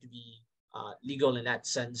wiretapping to be legal in that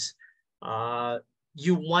sense.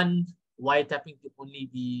 You want wiretapping to only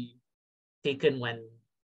be taken when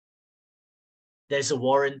there's a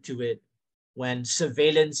warrant to it, when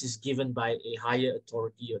surveillance is given by a higher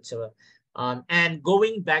authority, etc. And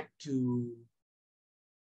going back to,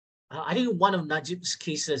 I think one of Najib's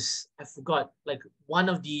cases, I forgot, like one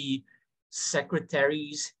of the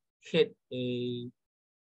secretaries hit a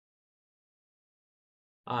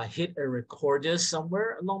recorder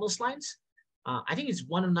somewhere along those lines. I think it's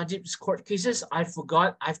one of Najib's court cases. I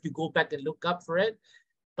forgot. I have to go back and look up for it.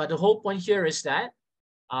 But the whole point here is that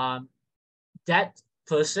that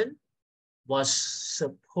person was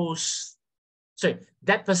supposed,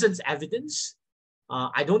 that person's evidence,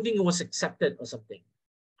 I don't think it was accepted or something.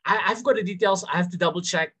 I've got the details. I have to double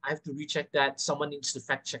check. I have to recheck that. Someone needs to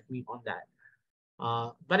fact check me on that.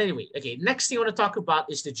 But anyway, okay, next thing I want to talk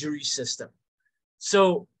about is the jury system.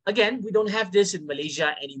 So again, we don't have this in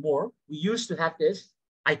Malaysia anymore. We used to have this.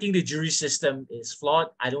 I think the jury system is flawed.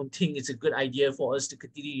 I don't think it's a good idea for us to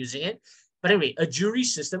continue using it. But anyway, a jury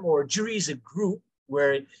system or a jury is a group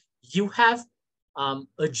where you have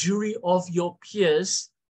a jury of your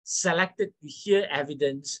peers selected to hear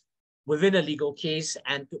evidence within a legal case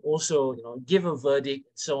and to also, give a verdict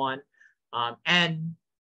and so on.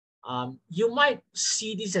 You might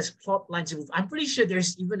see these as plot lines. I'm pretty sure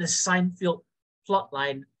there's even a Seinfeld plot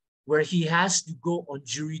line where he has to go on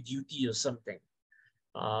jury duty or something.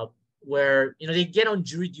 Where they get on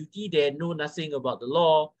jury duty, they know nothing about the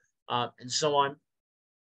law, and so on.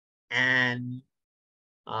 And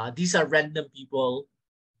these are random people.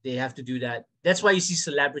 They have to do that. That's why you see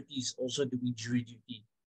celebrities also doing jury duty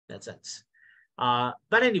in that sense.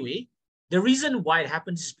 But anyway, the reason why it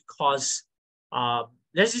happens is because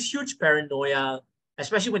there's this huge paranoia,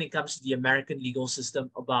 especially when it comes to the American legal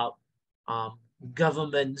system, about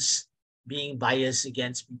governments being biased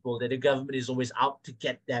against people, that the government is always out to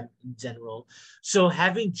get them in general. So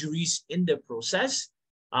having juries in the process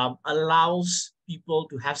allows people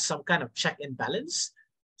to have some kind of check and balance.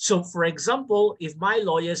 So for example, if my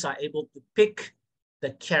lawyers are able to pick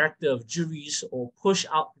the character of juries or push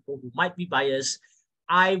out people who might be biased,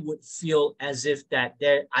 I would feel as if that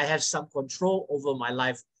I have some control over my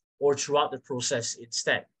life or throughout the process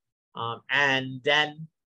instead. And then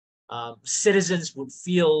citizens would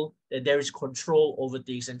feel that there is control over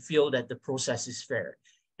things and feel that the process is fair.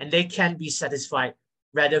 And they can be satisfied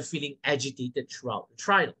rather feeling agitated throughout the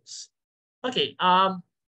trials. Okay,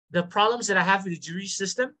 the problems that I have with the jury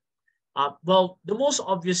system, well, the most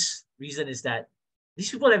obvious reason is that these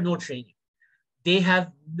people have no training. They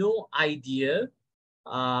have no idea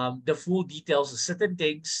the full details of certain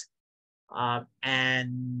things,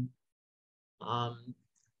 and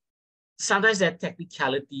sometimes there are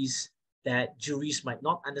technicalities that juries might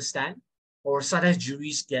not understand, or sometimes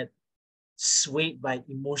juries get swayed by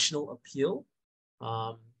emotional appeal.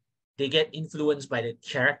 They get influenced by the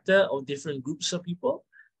character of different groups of people.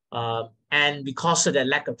 And because of their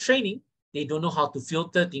lack of training, they don't know how to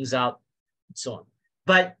filter things out and so on.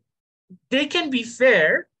 But they can be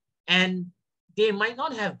fair and they might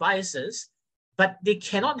not have biases, but they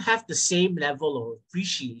cannot have the same level of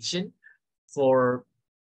appreciation for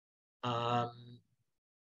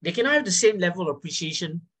they cannot have the same level of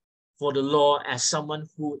appreciation for the law as someone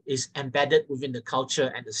who is embedded within the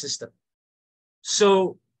culture and the system.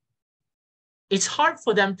 So it's hard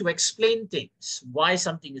for them to explain things, why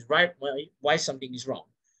something is right, why something is wrong.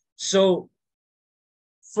 So,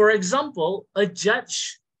 for example, a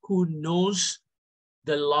judge who knows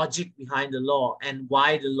the logic behind the law and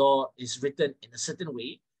why the law is written in a certain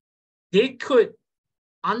way, they could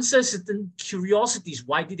answer certain curiosities.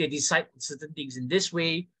 Why do they decide certain things in this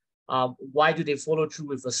way? Why do they follow through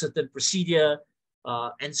with a certain procedure,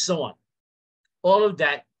 and so on? All of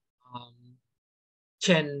that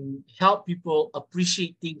can help people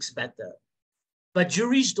appreciate things better. But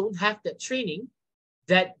juries don't have that training,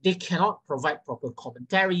 that they cannot provide proper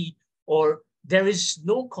commentary, or there is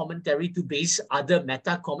no commentary to base other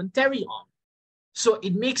meta commentary on. So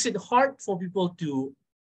it makes it hard for people to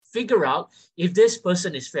figure out if this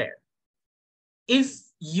person is fair. If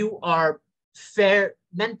you are fair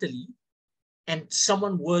mentally and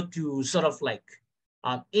someone were to sort of like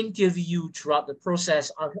interview you throughout the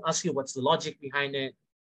process, ask you what's the logic behind it,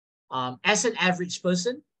 as an average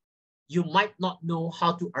person, you might not know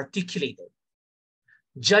how to articulate it.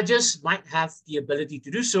 Judges might have the ability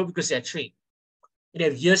to do so because they're trained. They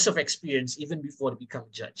have years of experience even before they become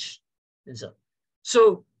a judge. And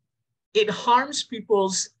so it harms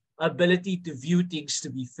people's ability to view things to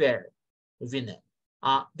be fair within it.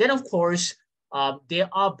 Then, of course, there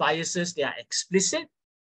are biases that are explicit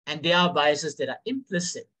and there are biases that are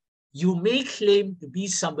implicit. You may claim to be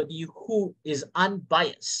somebody who is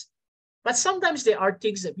unbiased, but sometimes there are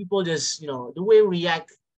things that people just, the way we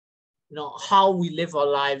react, how we live our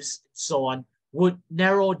lives, and so on, would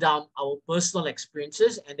narrow down our personal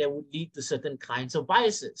experiences and that would lead to certain kinds of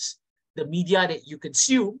biases. The media that you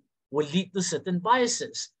consume will lead to certain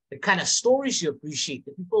biases. The kind of stories you appreciate,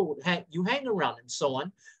 the people you hang around and so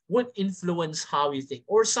on, would influence how you think.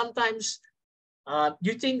 Or sometimes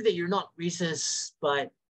you think that you're not racist,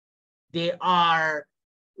 but they are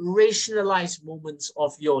rationalized moments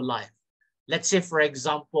of your life. Let's say, for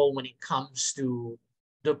example, when it comes to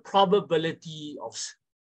the probability of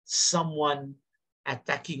someone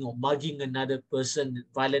attacking or mugging another person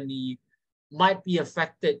violently might be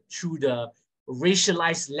affected through the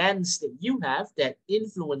racialized lens that you have that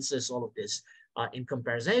influences all of this in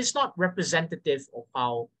comparison. It's not representative of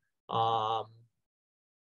how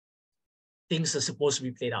things are supposed to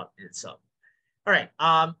be played out in itself. All right.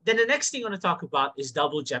 Then the next thing I want to talk about is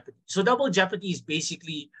double jeopardy. So double jeopardy is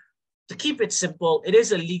basically, to keep it simple, it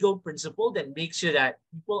is a legal principle that makes sure that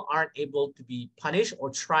people aren't able to be punished or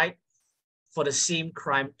tried for the same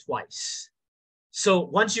crime twice. So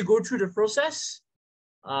once you go through the process,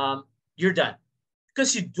 you're done.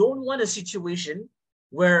 Because you don't want a situation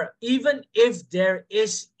where even if there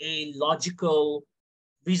is a logical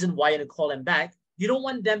reason why you call them back, you don't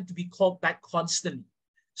want them to be called back constantly.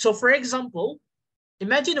 So for example,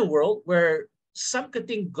 imagine a world where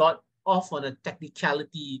Samkating got off on a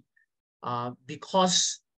technicality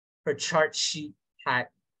because her charge sheet had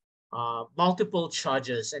multiple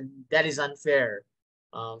charges, and that is unfair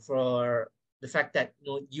for the fact that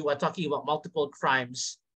you are talking about multiple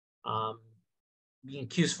crimes um, being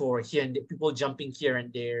accused for here and there, people jumping here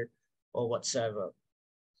and there or whatsoever.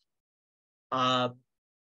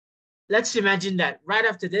 Let's imagine that right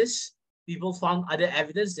after this, people found other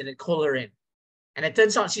evidence and they call her in, and it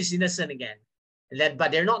turns out she's innocent again. And then,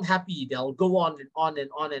 but they're not happy. They'll go on and on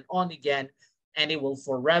and on and on again, and it will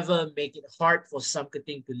forever make it hard for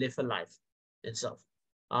Samkating to live a life itself.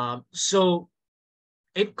 So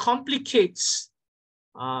it complicates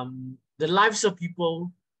the lives of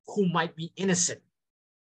people who might be innocent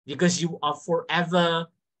because you are forever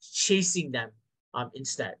chasing them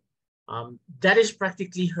instead. That is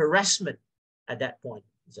practically harassment at that point.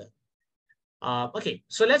 So, okay,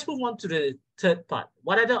 so let's move on to the third part.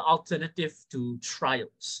 What are the alternatives to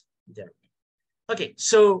trials? There. Okay,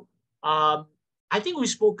 so I think we've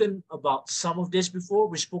spoken about some of this before.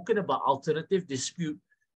 We've spoken about alternative dispute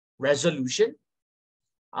resolution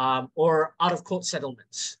or out-of-court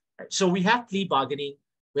settlements. Right? So we have plea bargaining,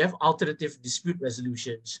 we have alternative dispute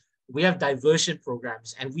resolutions, we have diversion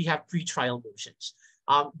programs, and we have pre-trial motions.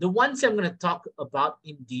 The ones I'm going to talk about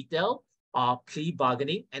in detail are plea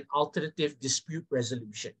bargaining and alternative dispute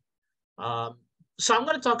resolution. So I'm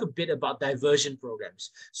going to talk a bit about diversion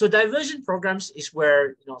programs. So diversion programs is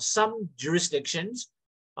where some jurisdictions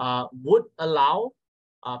would allow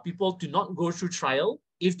people to not go through trial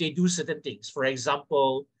if they do certain things. For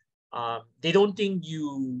example, they don't think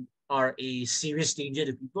you are a serious danger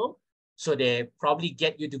to people, so they probably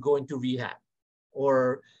get you to go into rehab,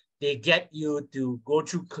 or they get you to go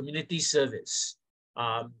through community service,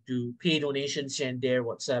 to pay donations here and there,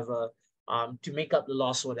 whatsoever, to make up the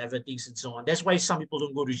loss, whatever things and so on. That's why some people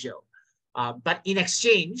don't go to jail. But in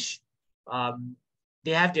exchange,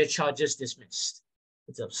 they have their charges dismissed.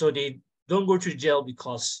 So they don't go to jail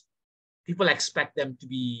because people expect them to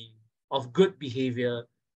be of good behavior.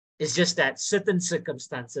 It's just that certain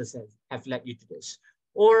circumstances have led you to this.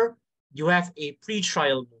 Or you have a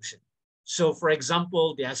pre-trial motion. So for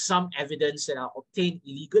example, there are some evidence that are obtained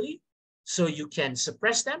illegally, so you can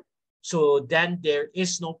suppress them. So then there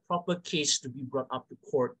is no proper case to be brought up to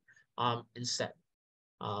court instead.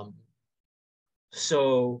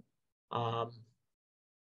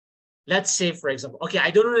 Let's say, for example, okay,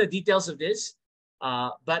 I don't know the details of this,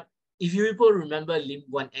 but if you people remember Lim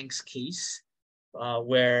Guan Eng's case,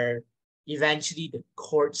 where eventually the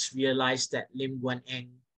courts realized that Lim Guan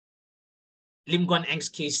Eng's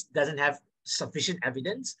case doesn't have sufficient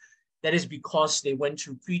evidence, that is because they went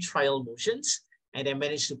through pre-trial motions and they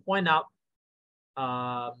managed to point out,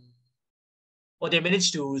 or they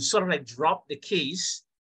managed to sort of like drop the case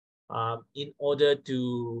in order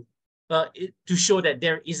to show that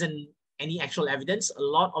there isn't any actual evidence. A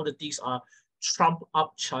lot of the things are trump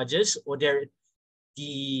up charges, or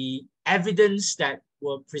the evidence that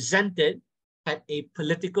were presented had a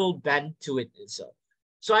political bent to it itself.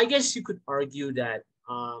 So I guess you could argue that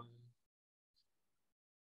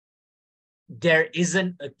there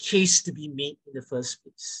isn't a case to be made in the first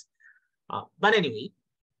place. But anyway,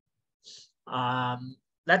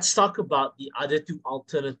 let's talk about the other two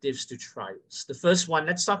alternatives to trials. The first one,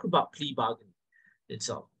 let's talk about plea bargaining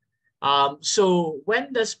itself. So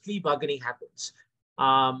when does plea bargaining happens?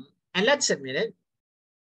 And let's admit it,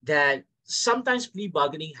 that sometimes plea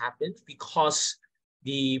bargaining happens because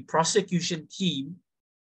the prosecution team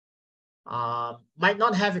might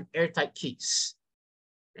not have an airtight case,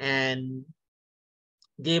 and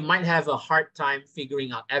they might have a hard time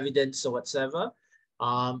figuring out evidence or whatsoever.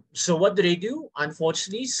 So what do?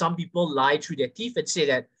 Unfortunately, some people lie through their teeth and say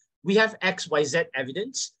that we have X, Y, Z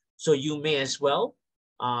evidence, so you may as well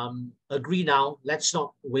agree now. Let's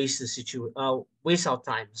not waste the situation, waste our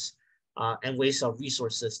times and waste our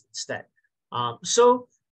resources instead. So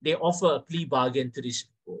they offer a plea bargain to these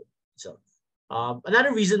people. So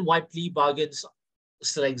another reason why plea bargains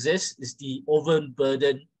still exist is the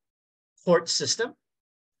overburdened court system.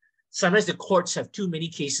 Sometimes the courts have too many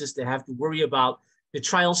cases they have to worry about. The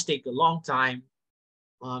trials take a long time.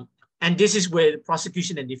 And this is where the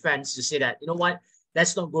prosecution and defense to say that, you know what,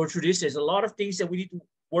 let's not go through this. There's a lot of things that we need to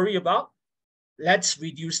worry about. Let's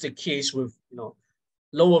reduce the case with,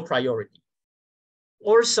 lower priority.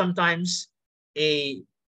 Or sometimes a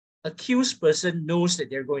accused person knows that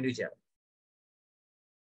they're going to jail,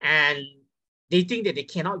 and they think that they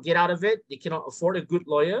cannot get out of it. They cannot afford a good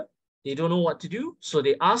lawyer. They don't know what to do. So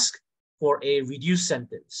they ask for a reduced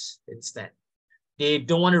sentence instead. They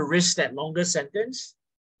don't want to risk that longer sentence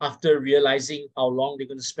after realizing how long they're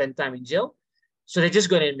going to spend time in jail. So they're just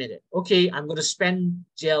going to admit it. Okay, I'm going to spend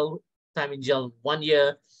time in jail 1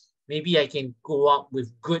 year. Maybe I can go out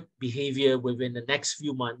with good behavior within the next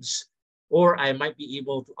few months, or I might be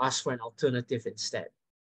able to ask for an alternative instead.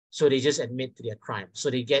 So they just admit to their crime. So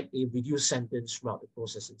they get a reduced sentence throughout the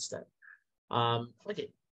process instead. Okay.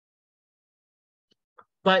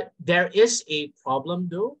 But there is a problem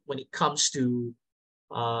though when it comes to,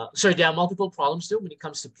 there are multiple problems though when it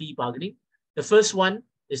comes to plea bargaining. The first one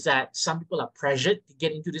is that some people are pressured to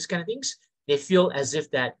get into this kind of things. They feel as if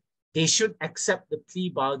that they should accept the plea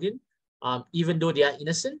bargain, even though they are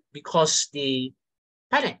innocent, because they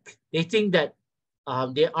panic. They think that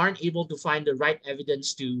they aren't able to find the right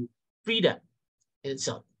evidence to free them in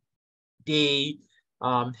itself. They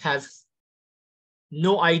have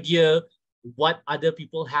no idea what other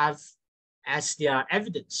people have as their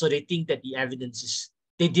evidence. So they think that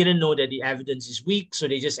they didn't know that the evidence is weak. So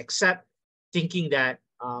they just accept, thinking that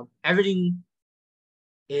everything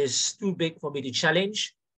is too big for me to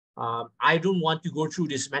challenge. I don't want to go through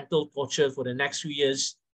this mental torture for the next few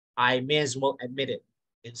years. I may as well admit it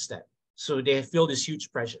instead. So they feel this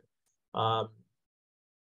huge pressure.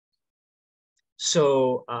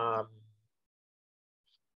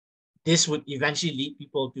 This would eventually lead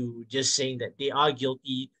people to just saying that they are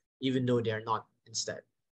guilty, even though they're not instead.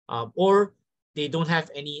 Or they don't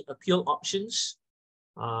have any appeal options,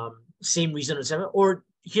 same reason as ever. Or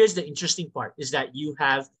here's the interesting part, is that you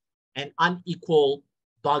have an unequal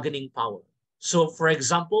bargaining power. So for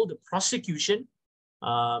example, the prosecution,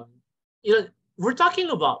 we're talking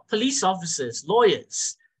about police officers,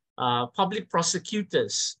 lawyers, public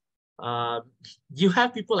prosecutors. You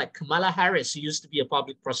have people like Kamala Harris, who used to be a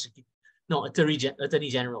public prosecutor, attorney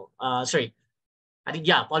general.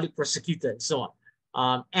 Public prosecutor and so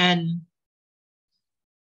on. And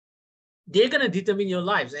they're going to determine your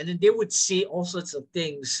lives. And then they would say all sorts of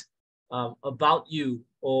things about you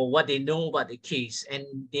or what they know about the case. And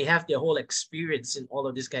they have their whole experience in all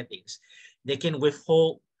of these kind of things. They can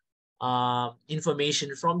withhold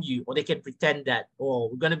information from you, or they can pretend that,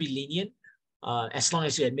 we're going to be lenient as long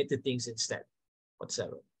as you admit to things instead,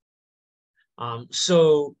 whatsoever.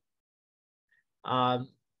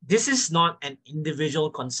 This is not an individual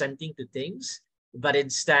consenting to things, but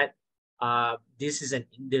instead, this is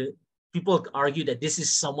people argue that this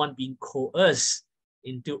is someone being coerced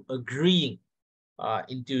into agreeing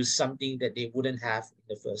into something that they wouldn't have in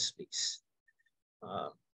the first place.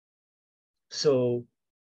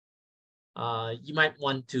 You might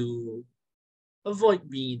want to avoid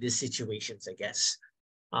being in these situations, I guess.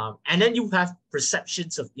 And then you have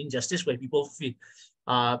perceptions of injustice where people feel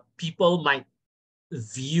people might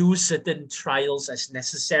view certain trials as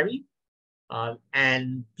necessary.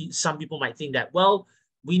 And some people might think that, well,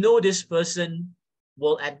 we know this person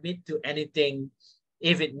will admit to anything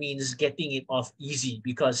if it means getting it off easy,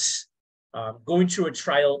 because going through a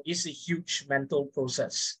trial is a huge mental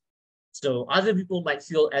process. So other people might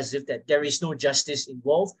feel as if that there is no justice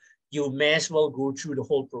involved. You may as well go through the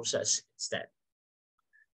whole process instead.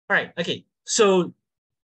 All right, okay. So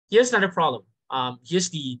here's another problem. Here's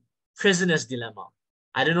the prisoner's dilemma.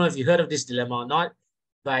 I don't know if you heard of this dilemma or not,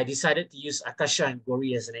 but I decided to use Akasha and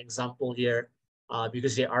Gori as an example here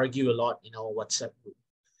because they argue a lot in our WhatsApp group.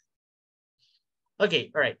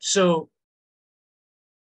 Okay, all right. So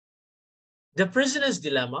the prisoner's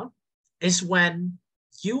dilemma is when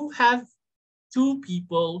you have two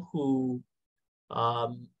people who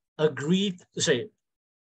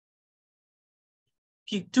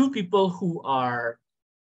two people who are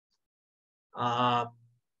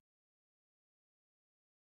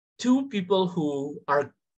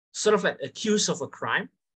sort of like accused of a crime,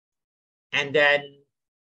 and then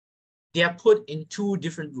they are put in two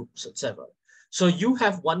different rooms, etc. So you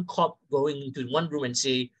have one cop going into one room and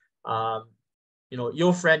say,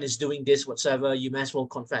 your friend is doing this, whatsoever, you may as well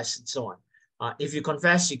confess, and so on. If you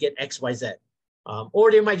confess, you get X, Y, Z.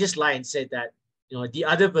 Or they might just lie and say that, the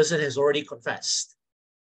other person has already confessed.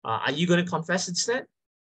 Are you going to confess instead?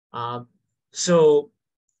 So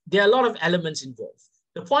there are a lot of elements involved.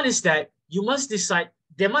 The point is that they must decide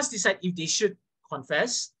if they should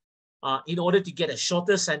confess, in order to get a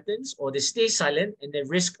shorter sentence, or they stay silent and they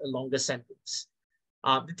risk a longer sentence.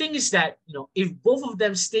 The thing is that, if both of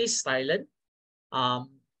them stay silent,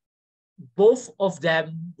 both of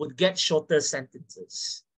them would get shorter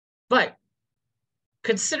sentences. But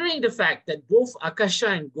considering the fact that both Akasha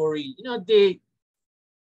and Gauri,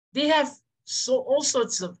 they have all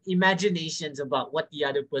sorts of imaginations about what the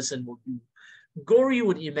other person will do. Gauri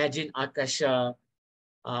would imagine Akasha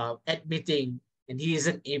admitting, and he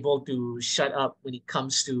isn't able to shut up when it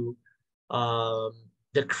comes to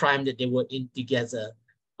the crime that they were in together.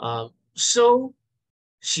 So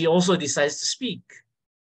she also decides to speak.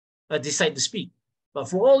 But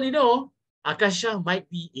for all you know, Akasha might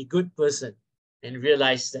be a good person and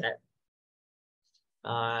realize that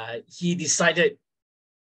he decided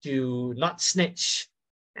to not snitch.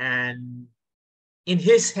 And in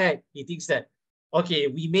his head, he thinks that, okay,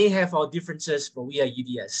 we may have our differences, but we are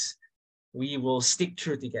UDS. We will stick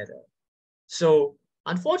true together. So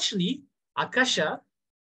unfortunately, Akasha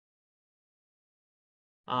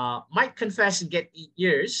might confess and get 8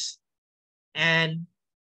 years, and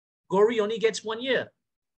Gauri only gets 1 year.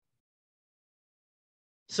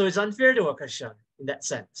 So it's unfair to Akasha in that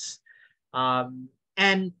sense.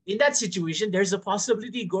 And in that situation, there's a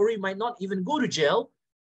possibility Gauri might not even go to jail,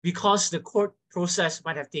 because the court process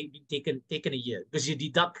might have taken a year, because you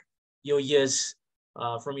deduct your years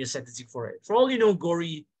from your sentencing for it. For all you know,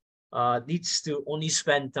 Gauri needs to only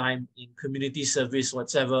spend time in community service,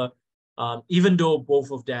 whatever, even though both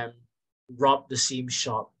of them robbed the same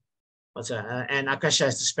shop. And Akasha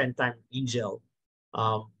has to spend time in jail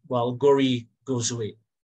while Gauri goes away.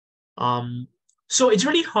 So it's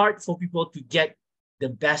really hard for people to get the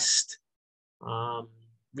best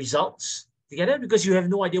results together, because you have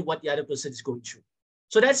no idea what the other person is going through.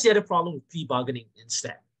 So that's the other problem with plea bargaining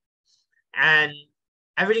instead. And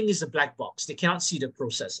everything is a black box. They cannot see the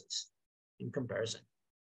processes in comparison.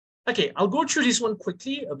 Okay, I'll go through this one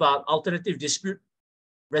quickly about alternative dispute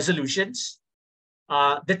resolutions.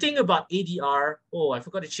 The thing about ADR, I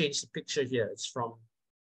forgot to change the picture here. It's from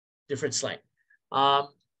different slide.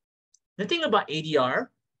 The thing about ADR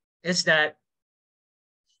is that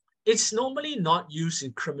it's normally not used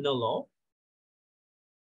in criminal law.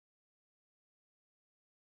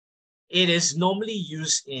 It is normally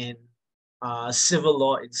used in civil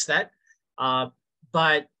law instead.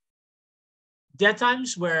 But there are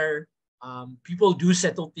times where people do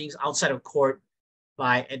settle things outside of court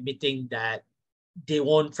by admitting that they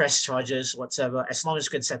won't press charges whatsoever, as long as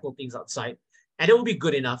you can settle things outside, and it will be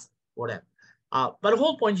good enough for them. But the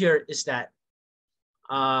whole point here is that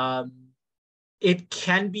it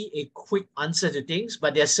can be a quick answer to things,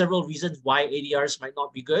 but there are several reasons why ADRs might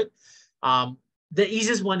not be good. The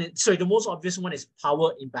easiest one, the most obvious one is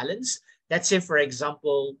power imbalance. Let's say, for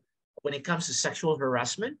example, when it comes to sexual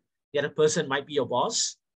harassment, the other person might be your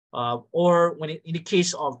boss, or when in the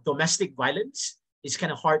case of domestic violence, it's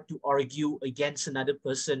kind of hard to argue against another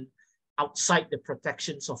person outside the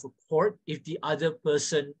protections of a court if the other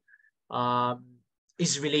person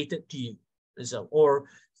is related to you. So, or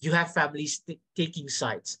you have families taking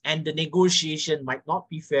sides, and the negotiation might not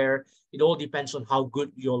be fair. It all depends on how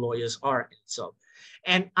good your lawyers are.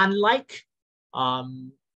 And unlike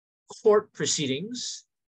court proceedings,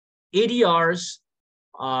 ADRs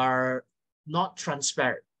are not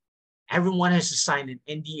transparent. Everyone has to sign an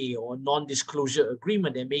NDA or non-disclosure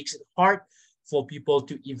agreement that makes it hard for people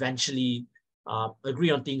to eventually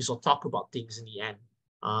agree on things or talk about things in the end.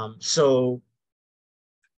 So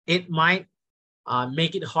it might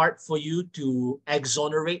make it hard for you to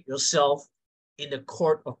exonerate yourself in the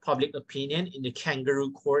court of public opinion, in the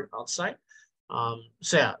kangaroo court outside.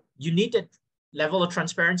 So yeah, you need that level of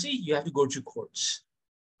transparency. You have to go through courts.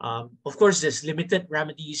 Of course, there's limited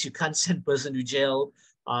remedies. You can't send person to jail,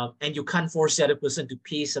 and you can't force the other person to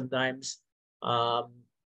pay sometimes.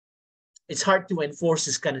 It's hard to enforce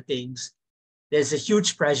this kind of things. There's a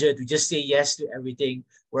huge pressure to just say yes to everything.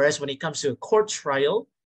 Whereas when it comes to a court trial,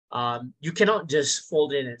 you cannot just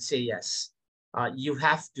fold in and say yes. You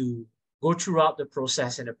have to go throughout the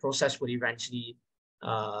process, and the process will eventually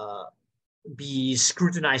be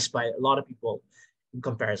scrutinized by a lot of people in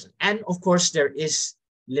comparison. And of course, there is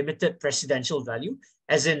limited precedential value,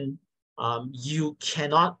 as in you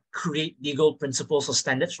cannot create legal principles or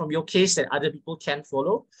standards from your case that other people can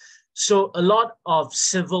follow. So a lot of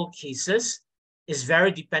civil cases is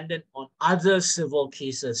very dependent on other civil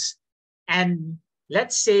cases. And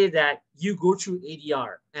let's say that you go through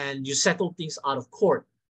ADR and you settle things out of court.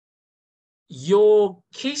 Your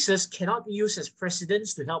cases cannot be used as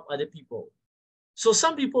precedents to help other people. So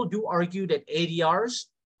some people do argue that ADRs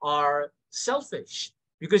are selfish,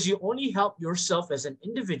 because you only help yourself as an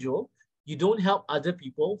individual. You don't help other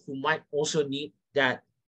people who might also need that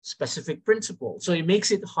specific principle. So it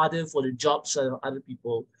makes it harder for the jobs of other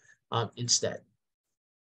people instead.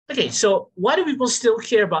 Okay, so why do people still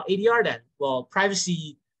care about ADR then? Well,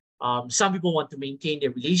 privacy. Some people want to maintain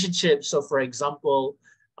their relationship. So, for example,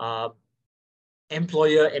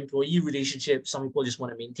 employer-employee relationship. Some people just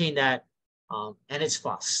want to maintain that, and it's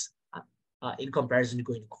fast in comparison to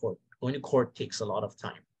going to court. Going to court takes a lot of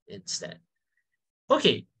time instead.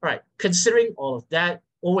 Okay, all right. Considering all of that,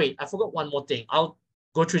 oh wait, I forgot one more thing. I'll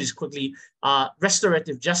go through this quickly.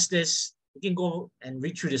 Restorative justice. We can go and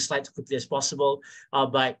read through the slides as quickly as possible.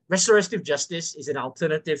 But restorative justice is an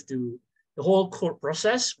alternative to the whole court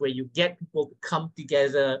process where you get people to come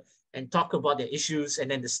together and talk about their issues, and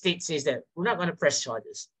then the state says that we're not going to press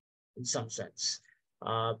charges in some sense.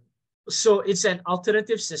 So it's an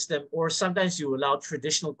alternative system, or sometimes you allow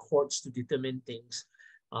traditional courts to determine things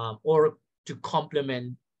or to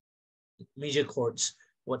complement major courts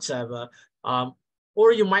whatsoever.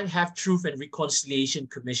 Or you might have truth and reconciliation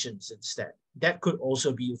commissions instead. That could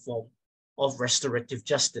also be a form of restorative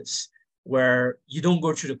justice, where you don't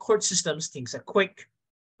go through the court systems, things are quick,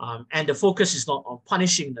 and the focus is not on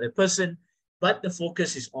punishing another person, but the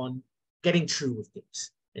focus is on getting through with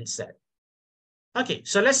things instead. Okay,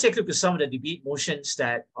 so let's take a look at some of the debate motions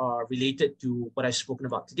that are related to what I've spoken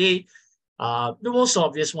about today. The most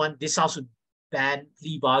obvious one, this House would ban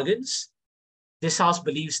plea bargains. This House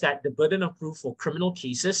believes that the burden of proof for criminal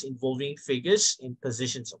cases involving figures in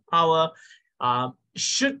positions of power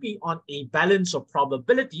should be on a balance of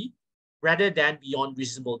probability rather than beyond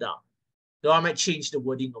reasonable doubt. Though I might change the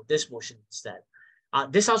wording of this motion instead.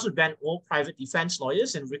 This House would ban all private defense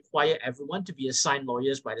lawyers and require everyone to be assigned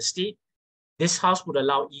lawyers by the state. This House would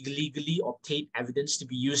allow illegally obtained evidence to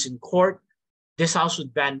be used in court. This House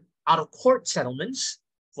would ban out-of-court settlements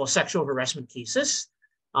for sexual harassment cases.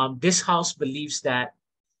 This House believes that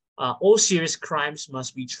all serious crimes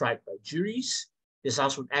must be tried by juries. This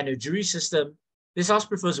House would end a jury system. This House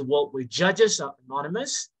prefers a world where judges are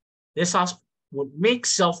anonymous. This House would make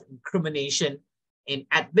self-incrimination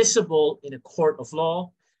inadmissible in a court of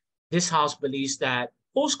law. This House believes that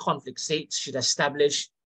post-conflict states should establish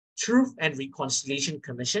truth and reconciliation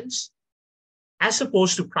commissions, as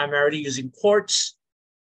opposed to primarily using courts.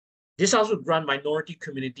 This House would run minority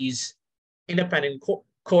communities, independent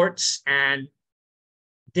courts, and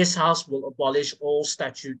this House will abolish all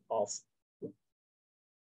statute of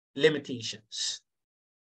limitations.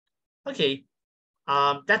 Okay,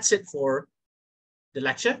 that's it for the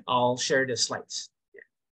lecture. I'll share the slides.